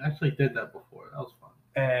 I actually did that before. That was fun.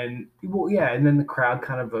 And well, yeah, and then the crowd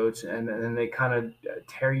kind of votes, and then they kind of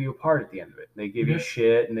tear you apart at the end of it. They give you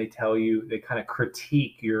shit, and they tell you, they kind of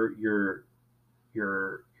critique your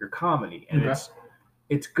comedy, and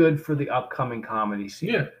it's good for the upcoming comedy scene.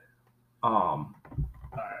 Yeah. All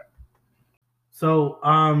right. So,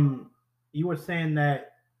 you were saying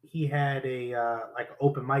that he had a like an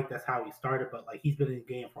open mic. That's how he started, but like he's been in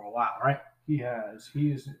the game for a while, right? He has.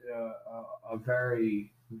 He is a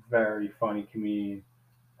very, very funny comedian.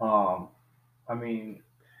 I mean,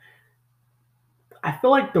 I feel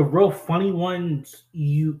like the real funny ones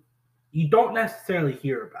you don't necessarily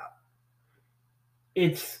hear about.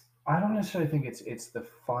 I don't necessarily think it's the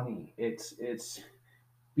funny. It's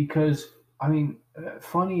because I mean,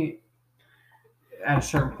 funny at a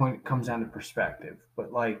certain point comes down to perspective,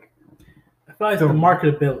 but like I feel like the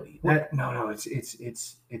marketability. No,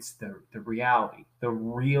 it's the reality, the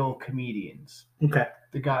real comedians. Okay.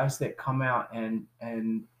 The guys that come out and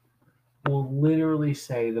will literally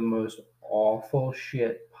say the most awful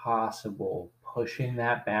shit possible, pushing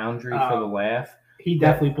that boundary for the laugh. He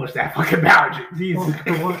definitely pushed that fucking boundary. Well,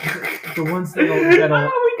 the ones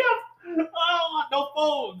that'll no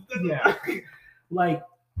phones. Yeah. Like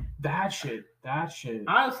that shit.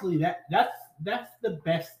 Honestly, that's the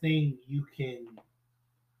best thing you can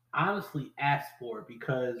honestly ask for,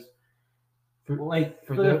 because for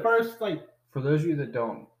those of you that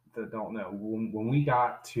don't know, when we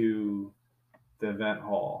got to the event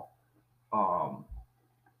hall,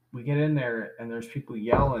 we get in there and there's people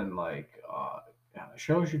yelling like,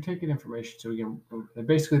 show us your ticket information so we can.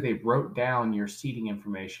 Basically, they wrote down your seating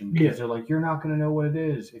information because they're like, you're not going to know what it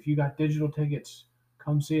is. If you got digital tickets,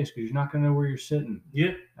 come see us because you're not going to know where you're sitting.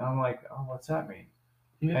 Yeah. And I'm like, oh, what's that mean?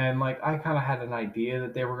 Yeah. And like, I kind of had an idea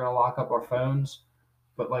that they were going to lock up our phones,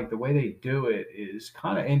 but like the way they do it is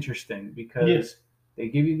kind of interesting because they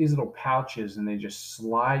give you these little pouches and they just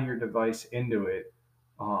slide your device into it.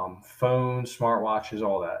 Phones, smartwatches,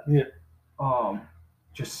 all that. Yeah.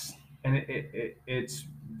 And it's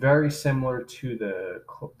very similar to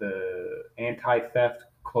the anti-theft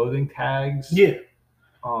clothing tags. Yeah.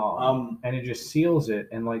 And it just seals it,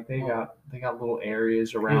 and like they got little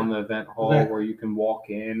areas around the event hall where you can walk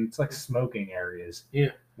in. It's like smoking areas. Yeah.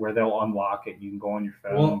 Where they'll unlock it, you can go on your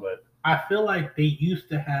phone. But I feel like they used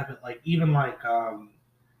to have it like even like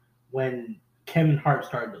when Kevin Hart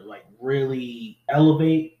started to like really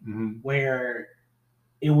elevate, where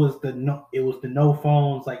it was the no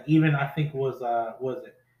phones. Like even I think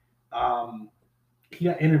he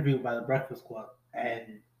got interviewed by the Breakfast Club,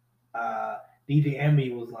 and DJ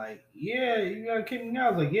Envy was like, "Yeah, you gotta kick me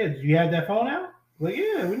out." I was like, "Yeah, did you have that phone out?" Like,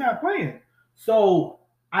 "Yeah, we're not playing." So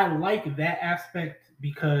I like that aspect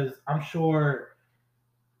because I'm sure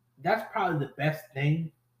that's probably the best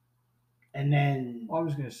thing. And then I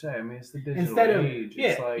was gonna say, I mean, it's the digital age.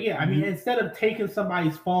 Instead of taking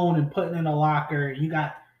somebody's phone and putting it in a locker, you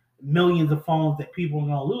got millions of phones that people are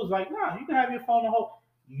gonna lose. Like, no, you can have your phone the whole.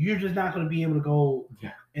 You're just not gonna be able to go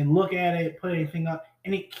and look at it, put anything up,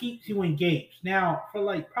 and it keeps you engaged. Now, for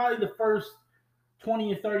like probably the first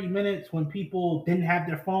 20 or 30 minutes when people didn't have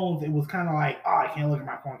their phones, it was kind of like, oh, I can't look at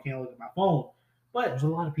my phone, But there's a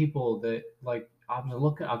lot of people that like I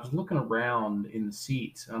was looking around in the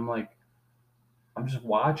seats, and I'm like, I'm just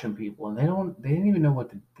watching people, and they didn't even know what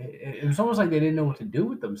to. It was almost like they didn't know what to do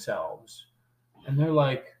with themselves, and they're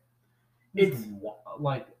like, it's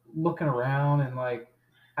like looking around and like,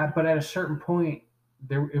 but at a certain point,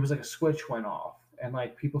 it was like a switch went off, and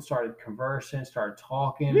like people started conversing, started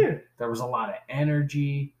talking. Yeah. There was a lot of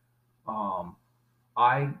energy.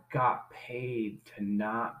 I got paid to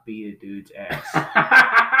not beat a dude's ass.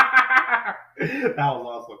 That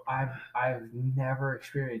was awesome. I've never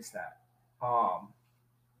experienced that.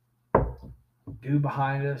 Dude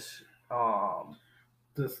behind us,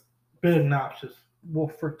 just bit obnoxious. Well,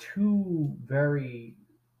 for two very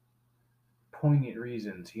poignant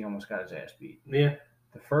reasons, he almost got his ass beat. Yeah.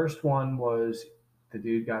 The first one was the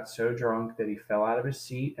dude got so drunk that he fell out of his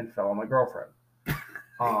seat and fell on my girlfriend.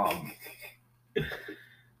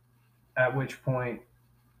 At which point,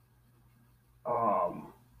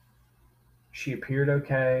 she appeared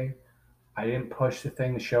okay. I didn't push the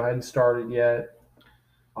thing. The show hadn't started yet.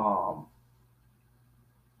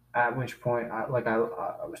 At which point, I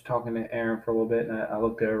was talking to Aaron for a little bit, and I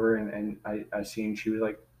looked over and I seen she was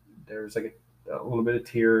like, there was like a little bit of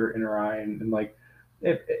tear in her eye, and like,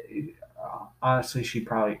 honestly, she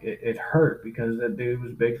probably it hurt because that dude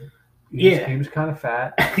was big. He was kind of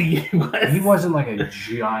fat. He wasn't like a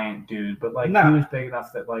giant dude, but like he was big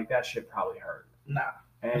enough that like that shit probably hurt. Nah.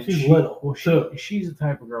 And she's little. Well, she's the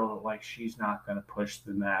type of girl that like she's not gonna push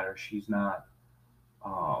the matter. She's not.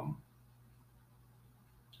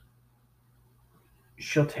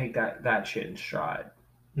 she'll take that shit in stride.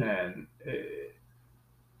 And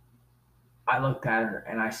I looked at her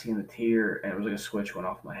and I seen the tear, and it was like a switch went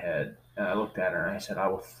off my head. And I looked at her and I said, I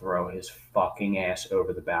will throw his fucking ass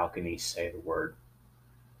over the balcony, say the word.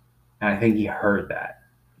 And I think he heard that.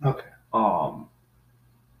 Okay.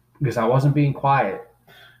 Because I wasn't being quiet.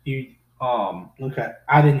 Okay.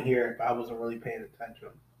 I didn't hear it, but I wasn't really paying attention.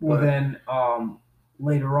 Well, then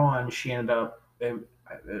later on, she ended up. It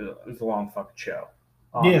was a long fucking show.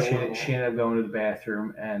 She ended up going to the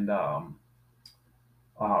bathroom, and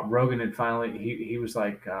Rogan had finally. He was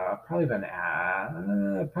like probably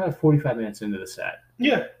probably 45 minutes into the set.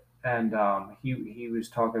 Yeah. And he was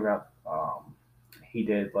talking about he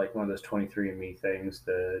did like one of those 23andMe things,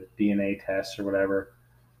 the DNA tests or whatever.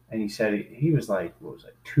 And he said he was like, what was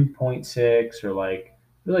it, 2.6 or like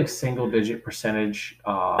single digit percentage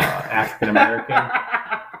African American.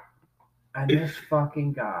 And this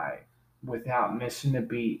fucking guy, without missing a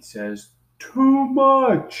beat, says, too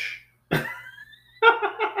much.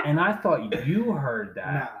 And I thought you heard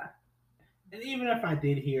that. Nah. And even if I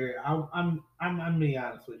did hear it, I'm being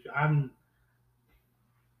honest with you.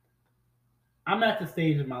 I'm at the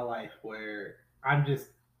stage in my life where I'm just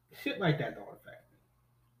shit like that don't affect me.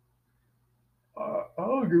 I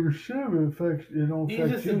don't give a shit if it don't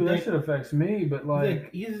affect you. That shit affects me, but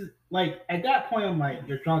like he's like at that point I'm like,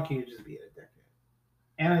 you're drunk and you're just being a dickhead.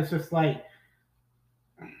 And it's just like,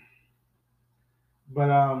 but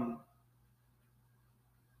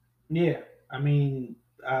yeah, I mean,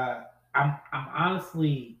 I'm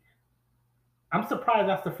honestly, I'm surprised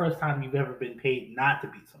that's the first time you've ever been paid not to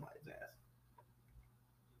beat somebody's ass.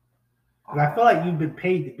 Because I feel like you've been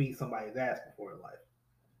paid to beat somebody's ass before in life.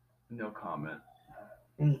 No comment.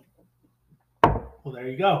 Well, there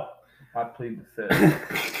you go. I plead the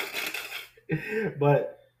fifth.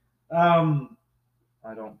 But I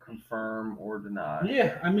don't confirm or deny.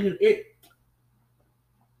 Yeah, I mean it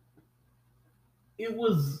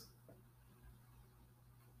was,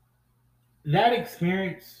 that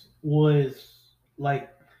experience was like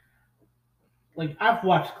I've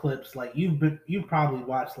watched clips, like you've probably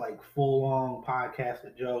watched like full long podcasts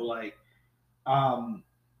with Joe, like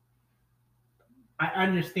I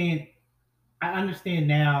understand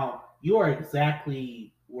now you are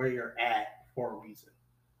exactly where you're at for a reason.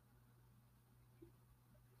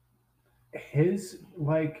 His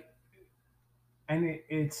like, and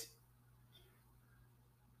it's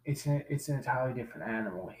an entirely different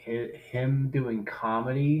animal. Him doing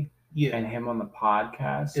comedy, and him on the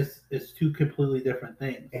podcast, it's two completely different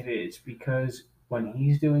things. It is, because when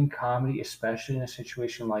he's doing comedy, especially in a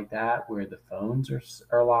situation like that where the phones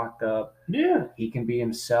are locked up, he can be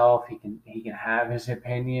himself. He can have his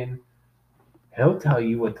opinion. He'll tell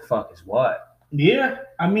you what the fuck is what. Yeah,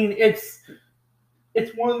 I mean it's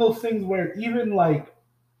one of those things where even like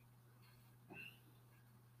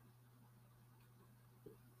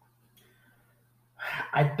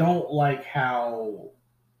I don't like how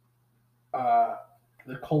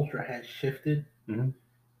the culture has shifted. Mm-hmm.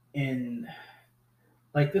 In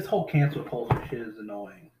like this whole cancel culture shit is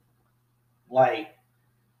annoying. Like,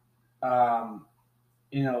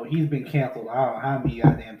 he's been canceled I don't know how many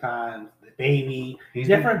goddamn times. The baby,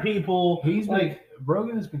 people. He's like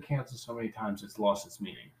Rogan has been canceled so many times it's lost its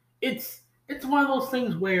meaning. It's one of those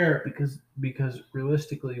things where because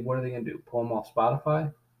realistically, what are they gonna do? Pull him off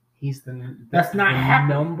Spotify? He's that's not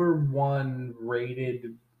happening. Number one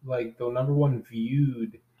rated, like the number one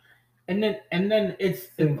viewed. And then it's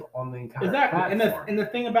on the entire platform. And the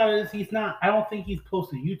thing about it is I don't think he's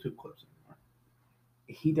posting YouTube clips anymore.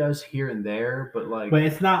 He does here and there, but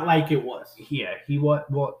it's not like it was. Yeah, he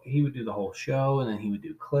would do the whole show and then he would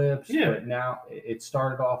do clips. Yeah. But now it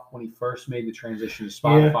started off when he first made the transition to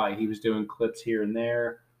Spotify. Yeah. He was doing clips here and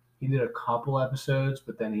there. He did a couple episodes,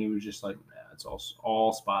 but then he was just like, nah, it's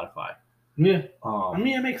all Spotify. Yeah. I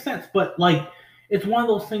mean, it makes sense, but like it's one of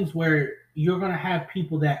those things where you're going to have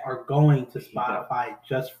people that are going to Spotify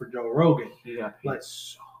just for Joe Rogan. He got paid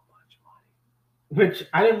so much money. Which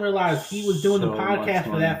I didn't realize he was doing the podcast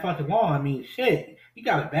for that fucking long. I mean, shit, he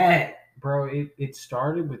got it bad. Bro, it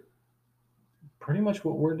started with pretty much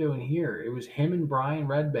what we're doing here. It was him and Brian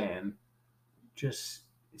Redband just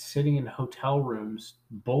sitting in hotel rooms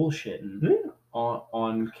bullshitting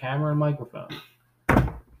on camera and microphone.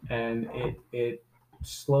 And it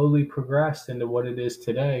slowly progressed into what it is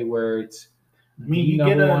today, where it's you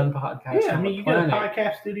number get one podcast. Yeah, you get a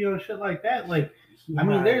podcast studio and shit like that. Like, I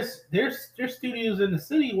mean, there's studios in the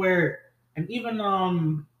city where, and even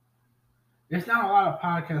there's not a lot of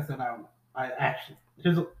podcasts that I actually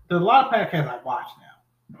there's a lot of podcasts I watch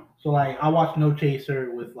now. So like I watch No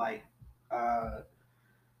Chaser with like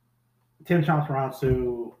Tim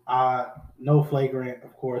Chantarangsu, No Flagrant,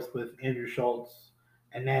 of course, with Andrew Schultz,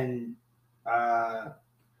 and then I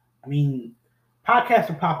mean, podcasts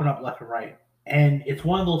are popping up left and right, and it's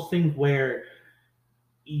one of those things where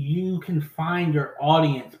you can find your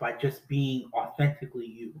audience by just being authentically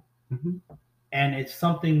you, and it's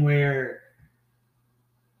something where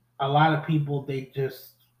a lot of people they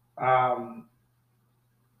just and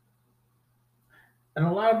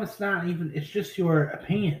a lot of it's not even it's just your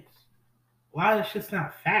opinions. A lot of it's just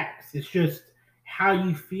not facts. It's just how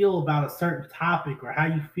you feel about a certain topic or how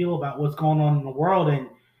you feel about what's going on in the world, and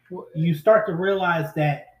you start to realize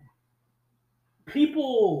that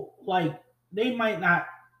people like they might not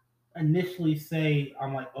initially say,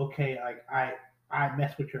 "I'm like okay, like I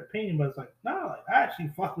mess with your opinion," but it's like no, like I actually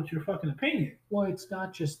fuck with your fucking opinion. Well, it's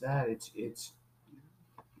not just that. It's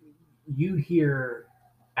you hear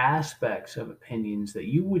aspects of opinions that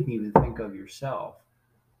you wouldn't even think of yourself.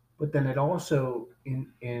 But then it also,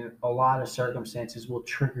 in a lot of circumstances, will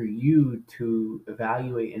trigger you to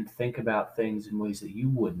evaluate and think about things in ways that you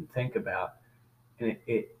wouldn't think about. And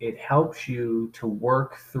it helps you to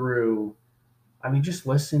work through. I mean, just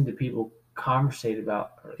listen to people conversate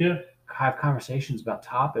about, have conversations about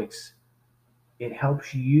topics. It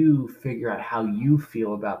helps you figure out how you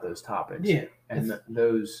feel about those topics. Yeah. And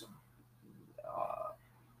those,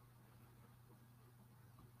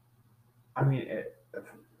 I mean,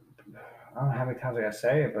 I don't know how many times I gotta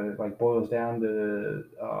say it, but it like boils down to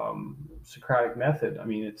Socratic method. I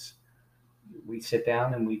mean, we sit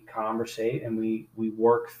down and we conversate and we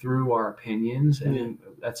work through our opinions, and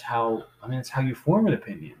that's how you form an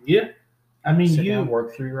opinion. Yeah, I mean, sit down,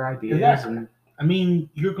 work through your ideas. Exactly. And I mean,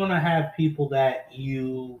 you're gonna have people that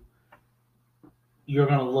you're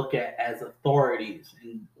gonna look at as authorities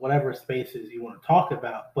in whatever spaces you want to talk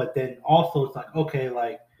about, but then also it's like, okay,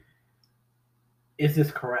 like, is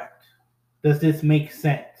this correct? Does this make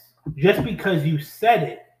sense? Just because you said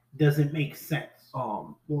it doesn't make sense.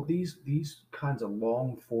 Well, these kinds of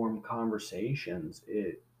long form conversations,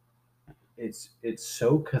 it's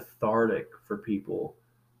so cathartic for people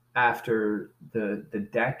after the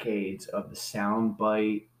decades of the sound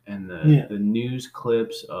bite and the news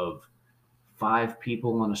clips of 5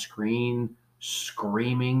 people on a screen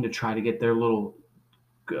screaming to try to get their little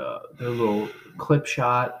clip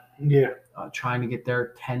shot. Yeah. Trying to get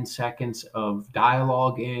their 10 seconds of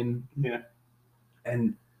dialogue in. Yeah.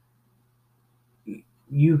 And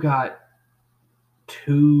you got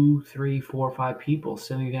 2, 3, 4, 5 people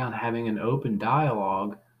sitting down having an open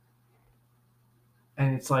dialogue.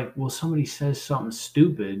 And it's like, well, somebody says something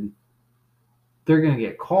stupid, they're going to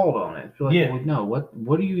get called on it. Like, well, no,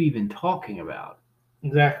 what are you even talking about?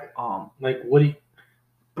 Exactly. Like, what do you...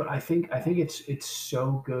 But I think it's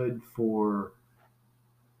so good for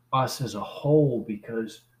us as a whole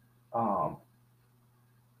because, I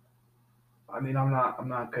mean, I'm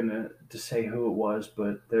not gonna to say who it was,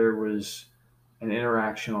 but there was an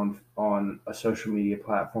interaction on a social media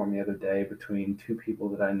platform the other day between 2 people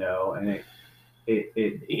that I know, and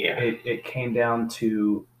it came down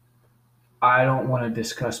to, I don't want to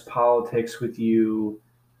discuss politics with you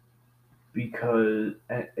because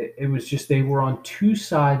it was just they were on 2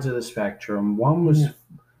 sides of the spectrum. One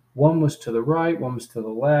was to the right, one was to the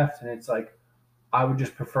left, and it's like I would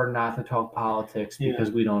just prefer not to talk politics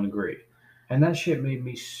because we don't agree. And that shit made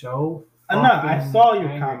me so fucking I saw your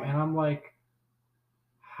angry. comment. And I'm like,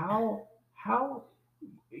 how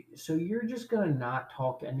so you're just gonna not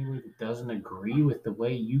talk to anyone that doesn't agree with the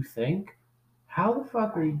way you think? How the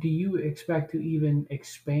fuck do you expect to even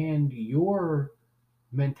expand your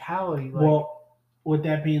mentality? Like, well, with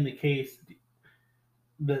that being the case,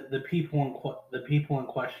 the people in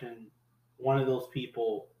question, one of those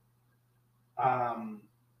people,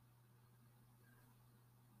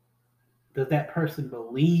 does that person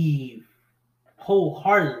believe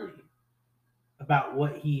wholeheartedly about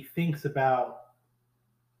what he thinks about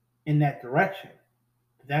in that direction?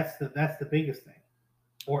 That's the biggest thing.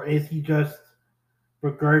 Or is he just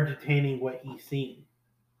regurgitating what he's seen?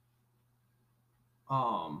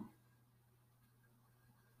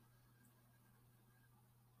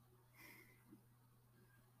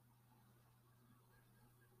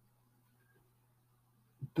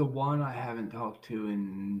 The one I haven't talked to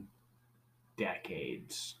in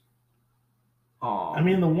decades. I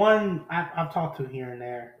mean, the one I've talked to here and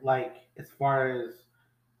there, like as far as,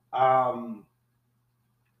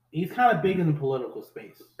 he's kind of big in the political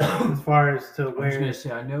space. As far as to where I was gonna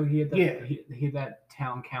say, I know he had that he had that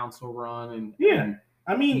town council run, and and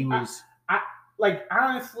I mean, he was I like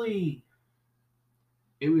honestly.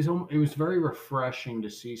 It was very refreshing to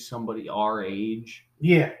see somebody our age,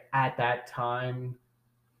 at that time,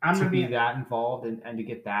 I'm to gonna be be that involved and to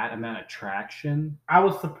get that amount of traction. I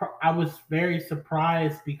was very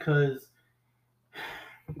surprised because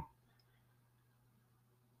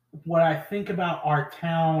what I think about our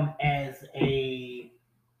town as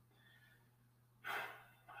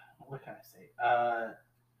what can I say?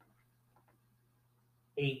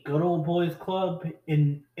 A good old boys club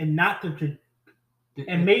in not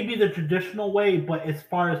and maybe the traditional way, but as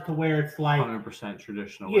far as to where it's like 100%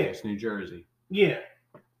 traditional Yeah. way. It's New Jersey. yeah,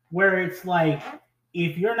 where it's like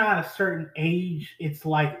if you're not a certain age, it's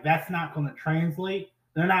like that's not going to translate.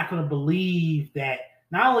 They're not going to believe that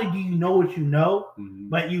not only do you know what you know, Mhm.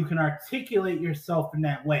 but you can articulate yourself in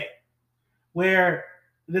that way. Where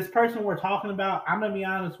this person we're talking about, I'm gonna be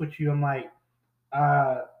honest with you, I'm like,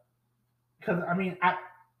 because I mean, I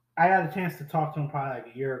had a chance to talk to him probably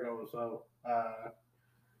like a year ago or so.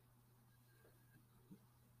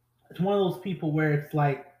 It's one of those people where it's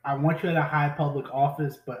like, I want you at a high public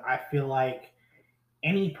office, but I feel like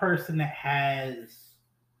any person that has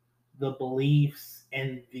the beliefs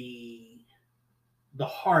and the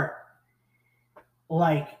heart,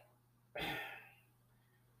 like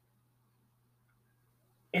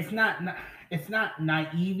it's not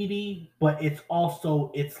naivety, but it's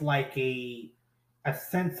like a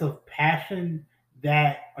sense of passion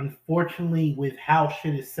that unfortunately with how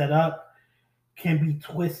shit is set up can be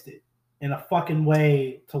twisted in a fucking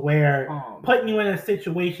way to where putting you in a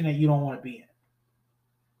situation that you don't want to be in.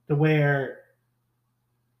 To where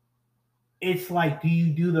it's like, do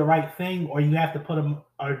you do the right thing, or you have to put them,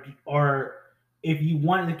 or if you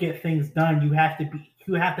want to get things done, you have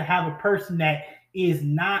to have a person that is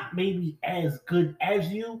not maybe as good as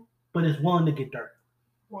you, but is willing to get dirty.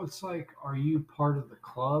 Well, it's like, are you part of the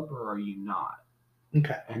club or are you not?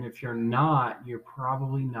 Okay. And if you're not, you're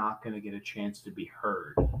probably not going to get a chance to be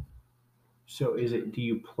heard. So do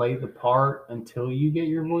you play the part until you get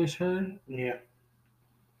your voice heard? Yeah.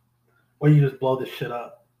 Or you just blow this shit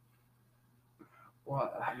up.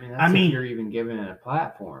 Well, I mean, if you're even given it a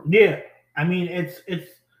platform. Yeah. I mean, it's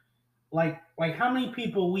like how many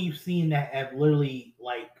people we've seen that have literally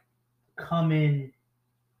like come in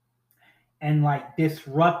and like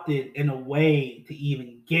disrupted in a way to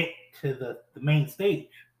even get to the main stage.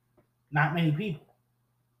 Not many people.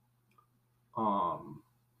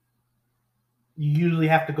 You usually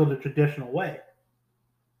have to go the traditional way.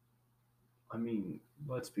 I mean,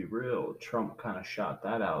 let's be real. Trump kind of shot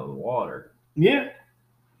that out of the water. Yeah.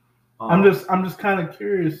 I'm just kind of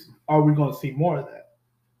curious. Are we going to see more of that?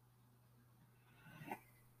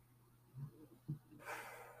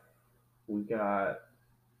 We got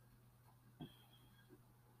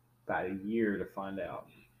about a year to find out.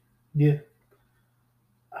 Yeah.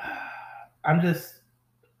 I'm just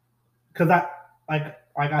because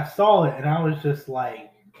I saw it and I was just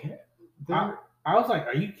like, I was like,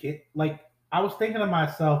 are you kidding? Like, I was thinking to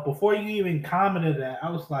myself before you even commented that, I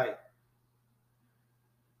was like,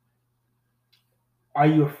 are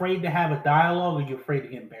you afraid to have a dialogue, or are you afraid to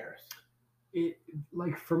get embarrassed?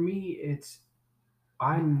 Like for me,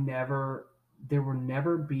 there will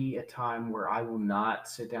never be a time where I will not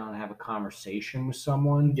sit down and have a conversation with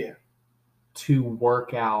someone to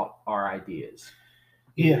work out our ideas.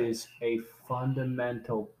 It is a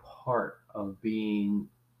fundamental part of being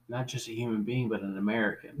not just a human being, but an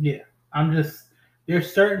American. Yeah.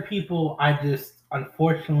 There's certain people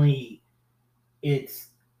unfortunately,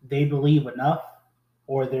 they believe enough,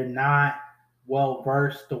 or they're not well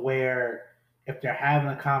versed to where if they're having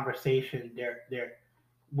a conversation, they're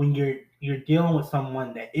when you're dealing with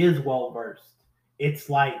someone that is well versed, it's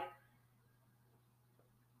like,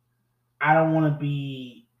 I don't want to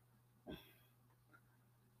be.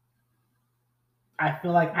 I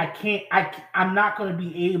feel like I'm not going to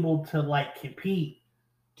be able to like compete.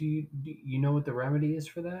 Do you know what the remedy is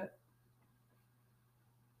for that?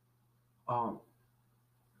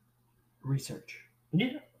 Research.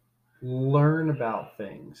 Yeah. Learn about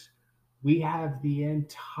things. We have the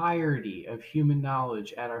entirety of human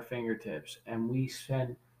knowledge at our fingertips, and we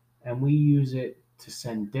use it to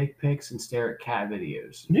send dick pics and stare at cat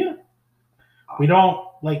videos. Yeah. We don't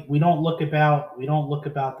look about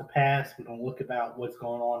the past. We don't look about what's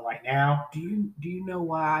going on right now. Do you know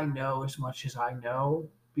why I know as much as I know?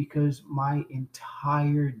 Because my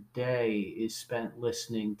entire day is spent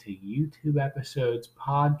listening to YouTube episodes,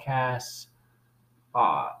 podcasts,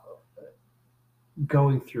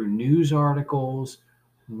 going through news articles,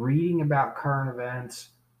 reading about current events,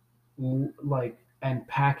 and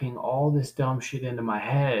packing all this dumb shit into my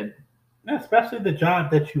head. Yeah, especially the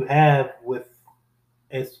job that you have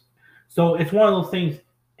so it's one of those things.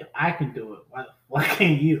 If I can do it, why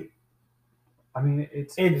can't you? I mean,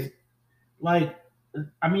 it's like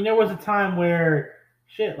I mean, there was a time where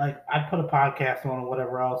shit, like I put a podcast on or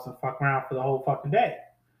whatever else and fuck around for the whole fucking day,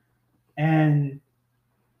 and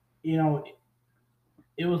you know,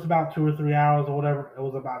 it was about 2 or 3 hours or whatever. It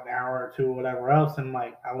was about an hour or two or whatever else, and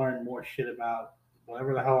like I learned more shit about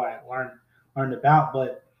whatever the hell I learned about.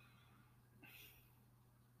 But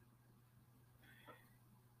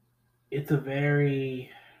it's a very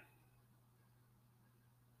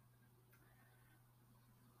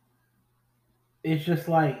it's just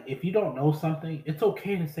like if you don't know something, it's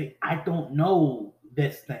okay to say I don't know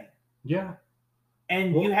this thing. Yeah.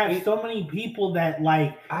 And Well, you have so many people that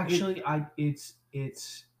like actually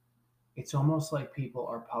it's almost like people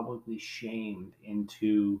are publicly shamed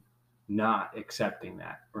into not accepting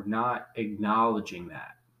that or not acknowledging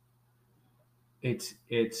that. It's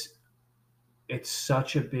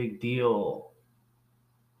such a big deal.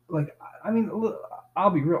 Like, I mean, look, I'll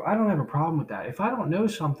be real. I don't have a problem with that. If I don't know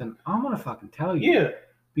something, I'm gonna fucking tell you. Yeah.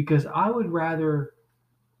 Because I would rather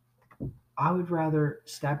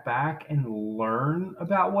step back and learn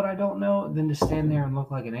about what I don't know than to stand there and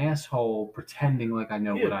look like an asshole pretending like I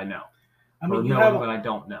know what I know. I mean, or knowing what I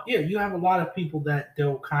don't know. Yeah, you have a lot of people that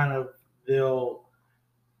they'll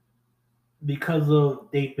because of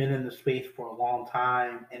they've been in the space for a long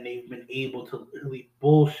time and they've been able to really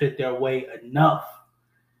bullshit their way enough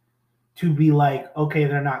to be like, okay,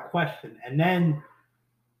 they're not questioned. And then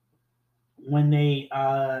when they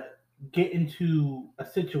get into a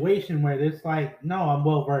situation where it's like, no, I'm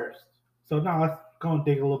well versed. So now let's go and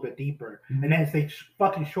dig a little bit deeper. Mm-hmm. And then it's a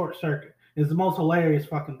fucking short circuit. It's the most hilarious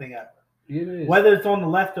fucking thing ever. It is. Whether it's on the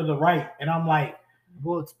left or the right. And I'm like,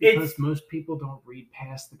 well, it's because most people don't read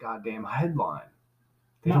past the goddamn headline.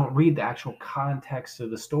 They don't read the actual context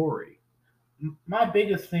of the story. My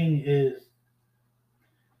biggest thing is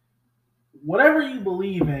whatever you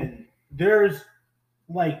believe in, there's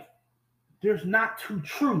not two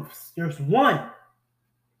truths. There's one.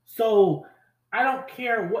 So I don't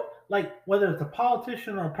care whether it's a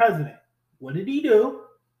politician or a president. What did he do?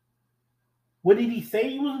 What did he say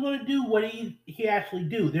he was going to do? What did he actually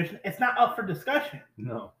do? It's not up for discussion.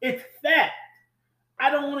 No. It's fact.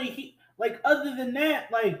 I don't want to other than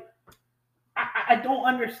that, I don't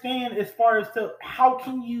understand as far as to how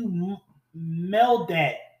can you meld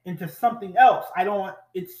that into something else.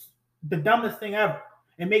 It's the dumbest thing ever.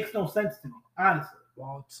 It makes no sense to me, honestly.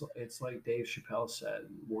 Well, it's like Dave Chappelle said,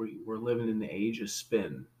 we're living in the age of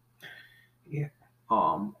spin. Yeah.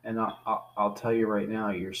 And I'll tell you right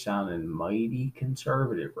now, you're sounding mighty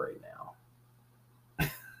conservative right now.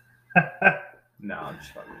 No, I'm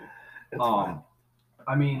just fucking with you. Fine.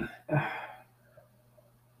 I mean,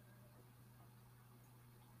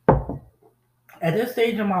 at this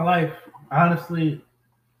stage in my life, honestly,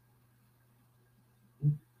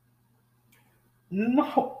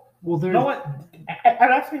 no. Well, there's. You know what? Did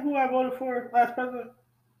I say who I voted for last president?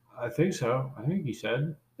 I think so. I think you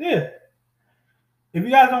said. Yeah. If you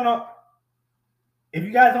guys don't know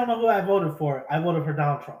who I voted for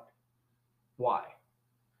Donald Trump. Why?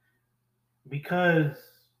 Because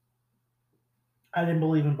I didn't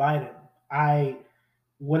believe in Biden.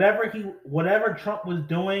 Whatever Trump was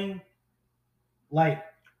doing,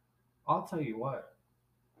 I'll tell you what.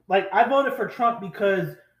 I voted for Trump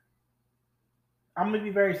because I'm going to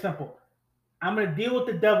be very simple. I'm going to deal with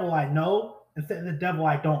the devil I know instead of the devil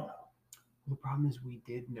I don't know. The problem is we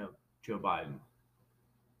did know Joe Biden.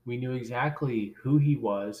 We knew exactly who he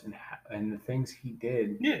was and the things he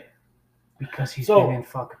did. Yeah. Because he's been in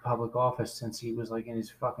fucking public office since he was in his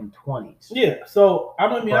fucking 20s. Yeah. So I'm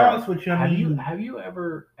gonna be honest with you. Have you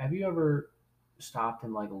ever stopped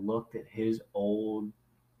and looked at his old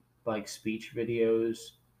speech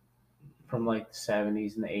videos from the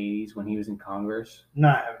 70s and the 80s when he was in Congress? No,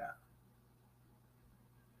 I have not.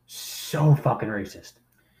 So fucking racist.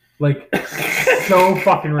 So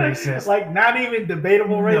fucking racist. Not even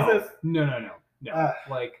debatable racist? No.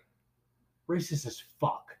 Racist as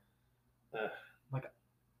fuck.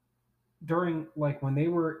 During when they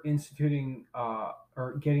were instituting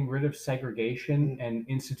or getting rid of segregation and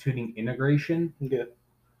instituting integration, yeah.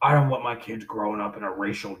 I don't want my kids growing up in a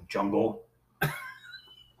racial jungle.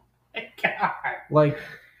 God.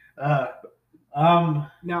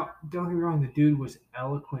 Now, don't get me wrong, the dude was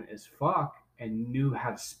eloquent as fuck and knew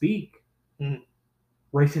how to speak.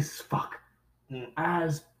 Racist as fuck.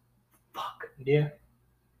 As fuck. Yeah.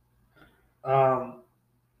 What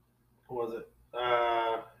was it?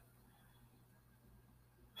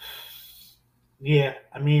 Yeah,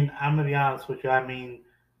 I mean, I'm going to be honest with you. I mean,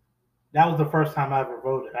 that was the first time I ever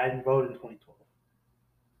voted. I didn't vote in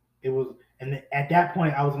 2012. And at that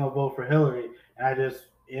point, I was going to vote for Hillary. And I just,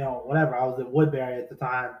 whatever. I was at Woodbury at the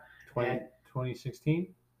time.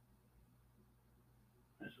 2016.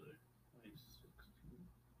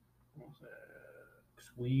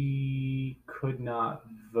 'Cause we could not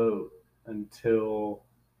vote until.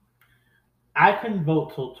 I couldn't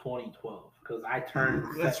vote till 2012 because I turned.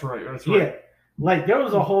 That's right. That's Yeah, right. like there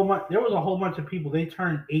was a whole bunch of people. They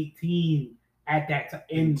turned 18 at that time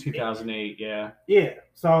In 2008, yeah. Yeah,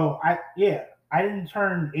 so I didn't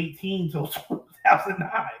turn 18 till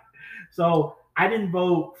 2009. So I didn't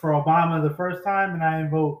vote for Obama the first time, and I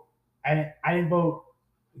didn't vote. I didn't vote.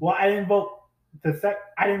 Well, I didn't vote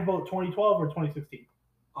I didn't vote 2012 or 2016.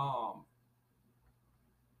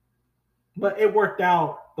 But it worked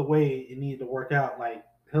out the way it needed to work out. Like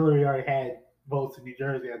Hillary already had votes in New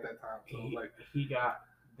Jersey at that time. So he got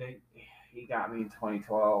me in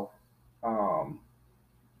 2012.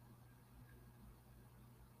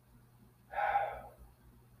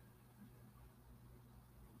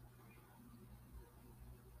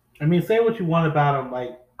 I mean, say what you want about them.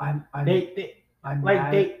 Like I'm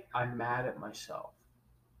mad at myself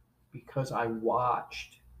because I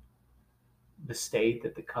watched the state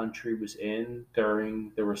that the country was in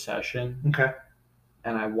during the recession. Okay.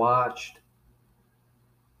 And I watched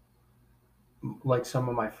like some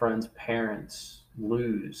of my friends' parents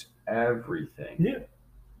lose everything. Yeah.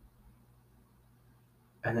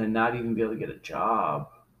 And then not even be able to get a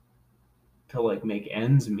job to like make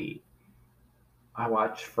ends meet. I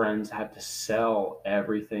watched friends have to sell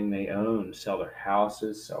everything they own, sell their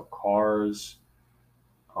houses, sell cars.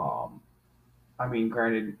 I mean,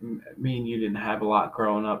 granted, me and you didn't have a lot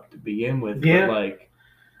growing up to begin with, yeah. But like,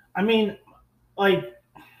 I mean, like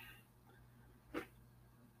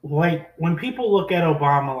when people look at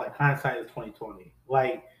Obama, like hindsight is 2020.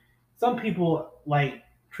 Like some people like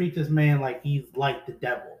treat this man like he's like the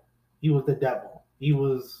devil. He was the devil.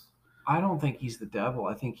 I don't think he's the devil.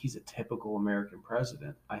 I think he's a typical American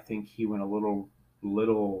president. I think he went not a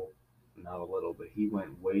little, but he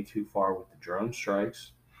went way too far with the drone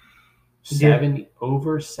strikes.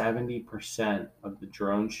 Over 70% of the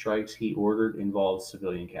drone strikes he ordered involved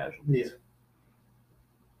civilian casualties.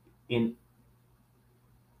 Yeah.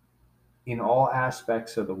 In all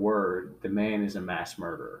aspects of the word, the man is a mass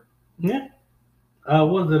murderer. Yeah.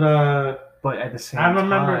 Was it But at the same time, I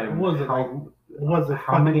remember.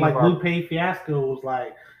 How many like Lupe Fiasco was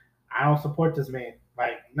like, I don't support this man.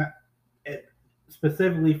 Like not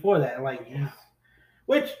specifically for that. Like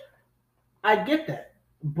which I get that.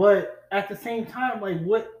 But at the same time,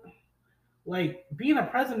 like being a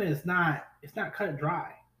president is not cut and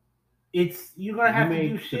dry. You're gonna have to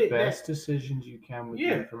do shit. The best decisions you can with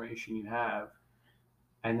the information you have,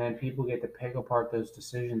 and then people get to pick apart those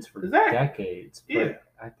decisions for decades. But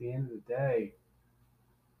at the end of the day,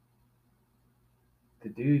 the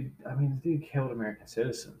dude killed American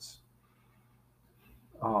citizens.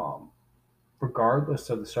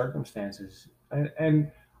 Regardless of the circumstances,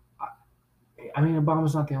 and I mean,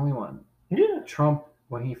 Obama's not the only one. Yeah. Trump,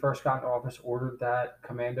 when he first got into office, ordered that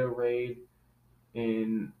commando raid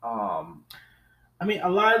in. I mean, a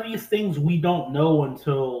lot of these things we don't know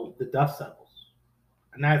until the dust settles,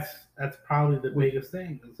 and that's probably the biggest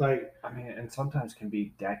thing. It's like, I mean, and sometimes can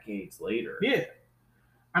be decades later. Yeah.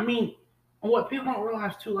 I mean, what people don't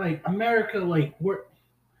realize too, like America, like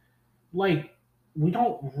we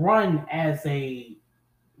don't run as a,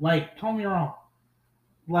 like, tell me wrong.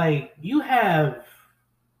 Like, you have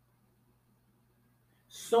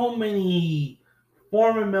so many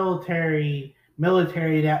former military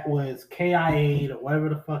that was KIA or whatever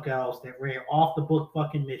the fuck else that ran off the book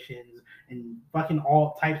fucking missions and fucking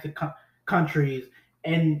all types of countries,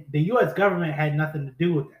 and the U.S. government had nothing to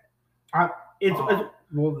do with that.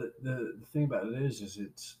 Well, the thing about it is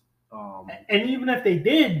it's. And even if they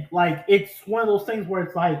did, like, it's one of those things where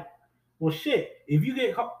it's like, well, shit. If you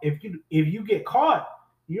get caught,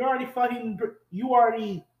 you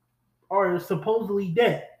already are supposedly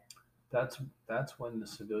dead. That's when the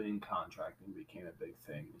civilian contracting became a big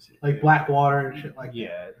thing. Like Blackwater and shit like that.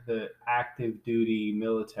 Yeah, the active duty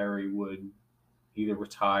military would either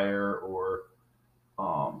retire or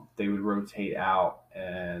they would rotate out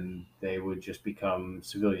and they would just become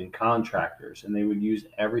civilian contractors, and they would use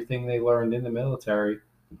everything they learned in the military.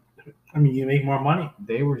 I mean, you make more money.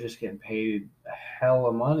 They were just getting paid a hell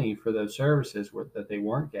of money for those services that they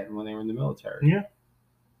weren't getting when they were in the military. Yeah.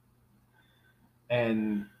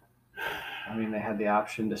 And I mean, they had the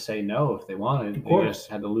option to say no if they wanted. They just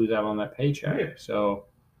had to lose out on that paycheck. Yeah. So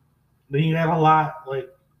then you have a lot, like,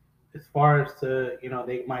 as far as to,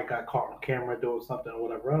 they might got caught on camera doing something or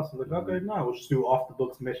whatever else. It's like, okay, no, we'll just do off the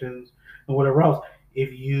books missions and whatever else.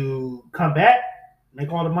 If you come back,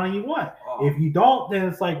 make all the money you want. If you don't, then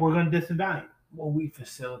it's like, we're going to disavow you. Well, we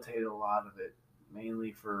facilitated a lot of it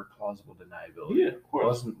mainly for plausible deniability. Yeah, of It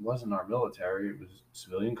course. wasn't our military. It was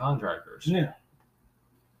civilian contractors. Yeah.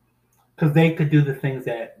 Because they could do the things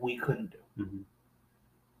that we couldn't do. Mhm.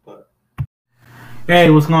 But hey,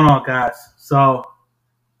 what's going on, guys? So,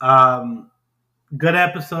 good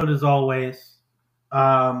episode as always.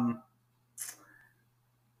 I'm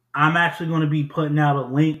actually going to be putting out a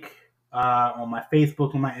link on my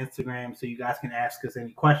Facebook and my Instagram, so you guys can ask us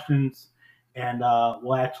any questions, and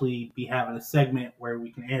we'll actually be having a segment where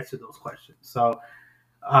we can answer those questions. So,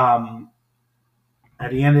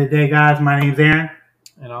 at the end of the day, guys, my name's Aaron.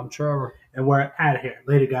 And I'm Trevor. And we're out of here.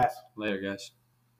 Later, guys. Later, guys.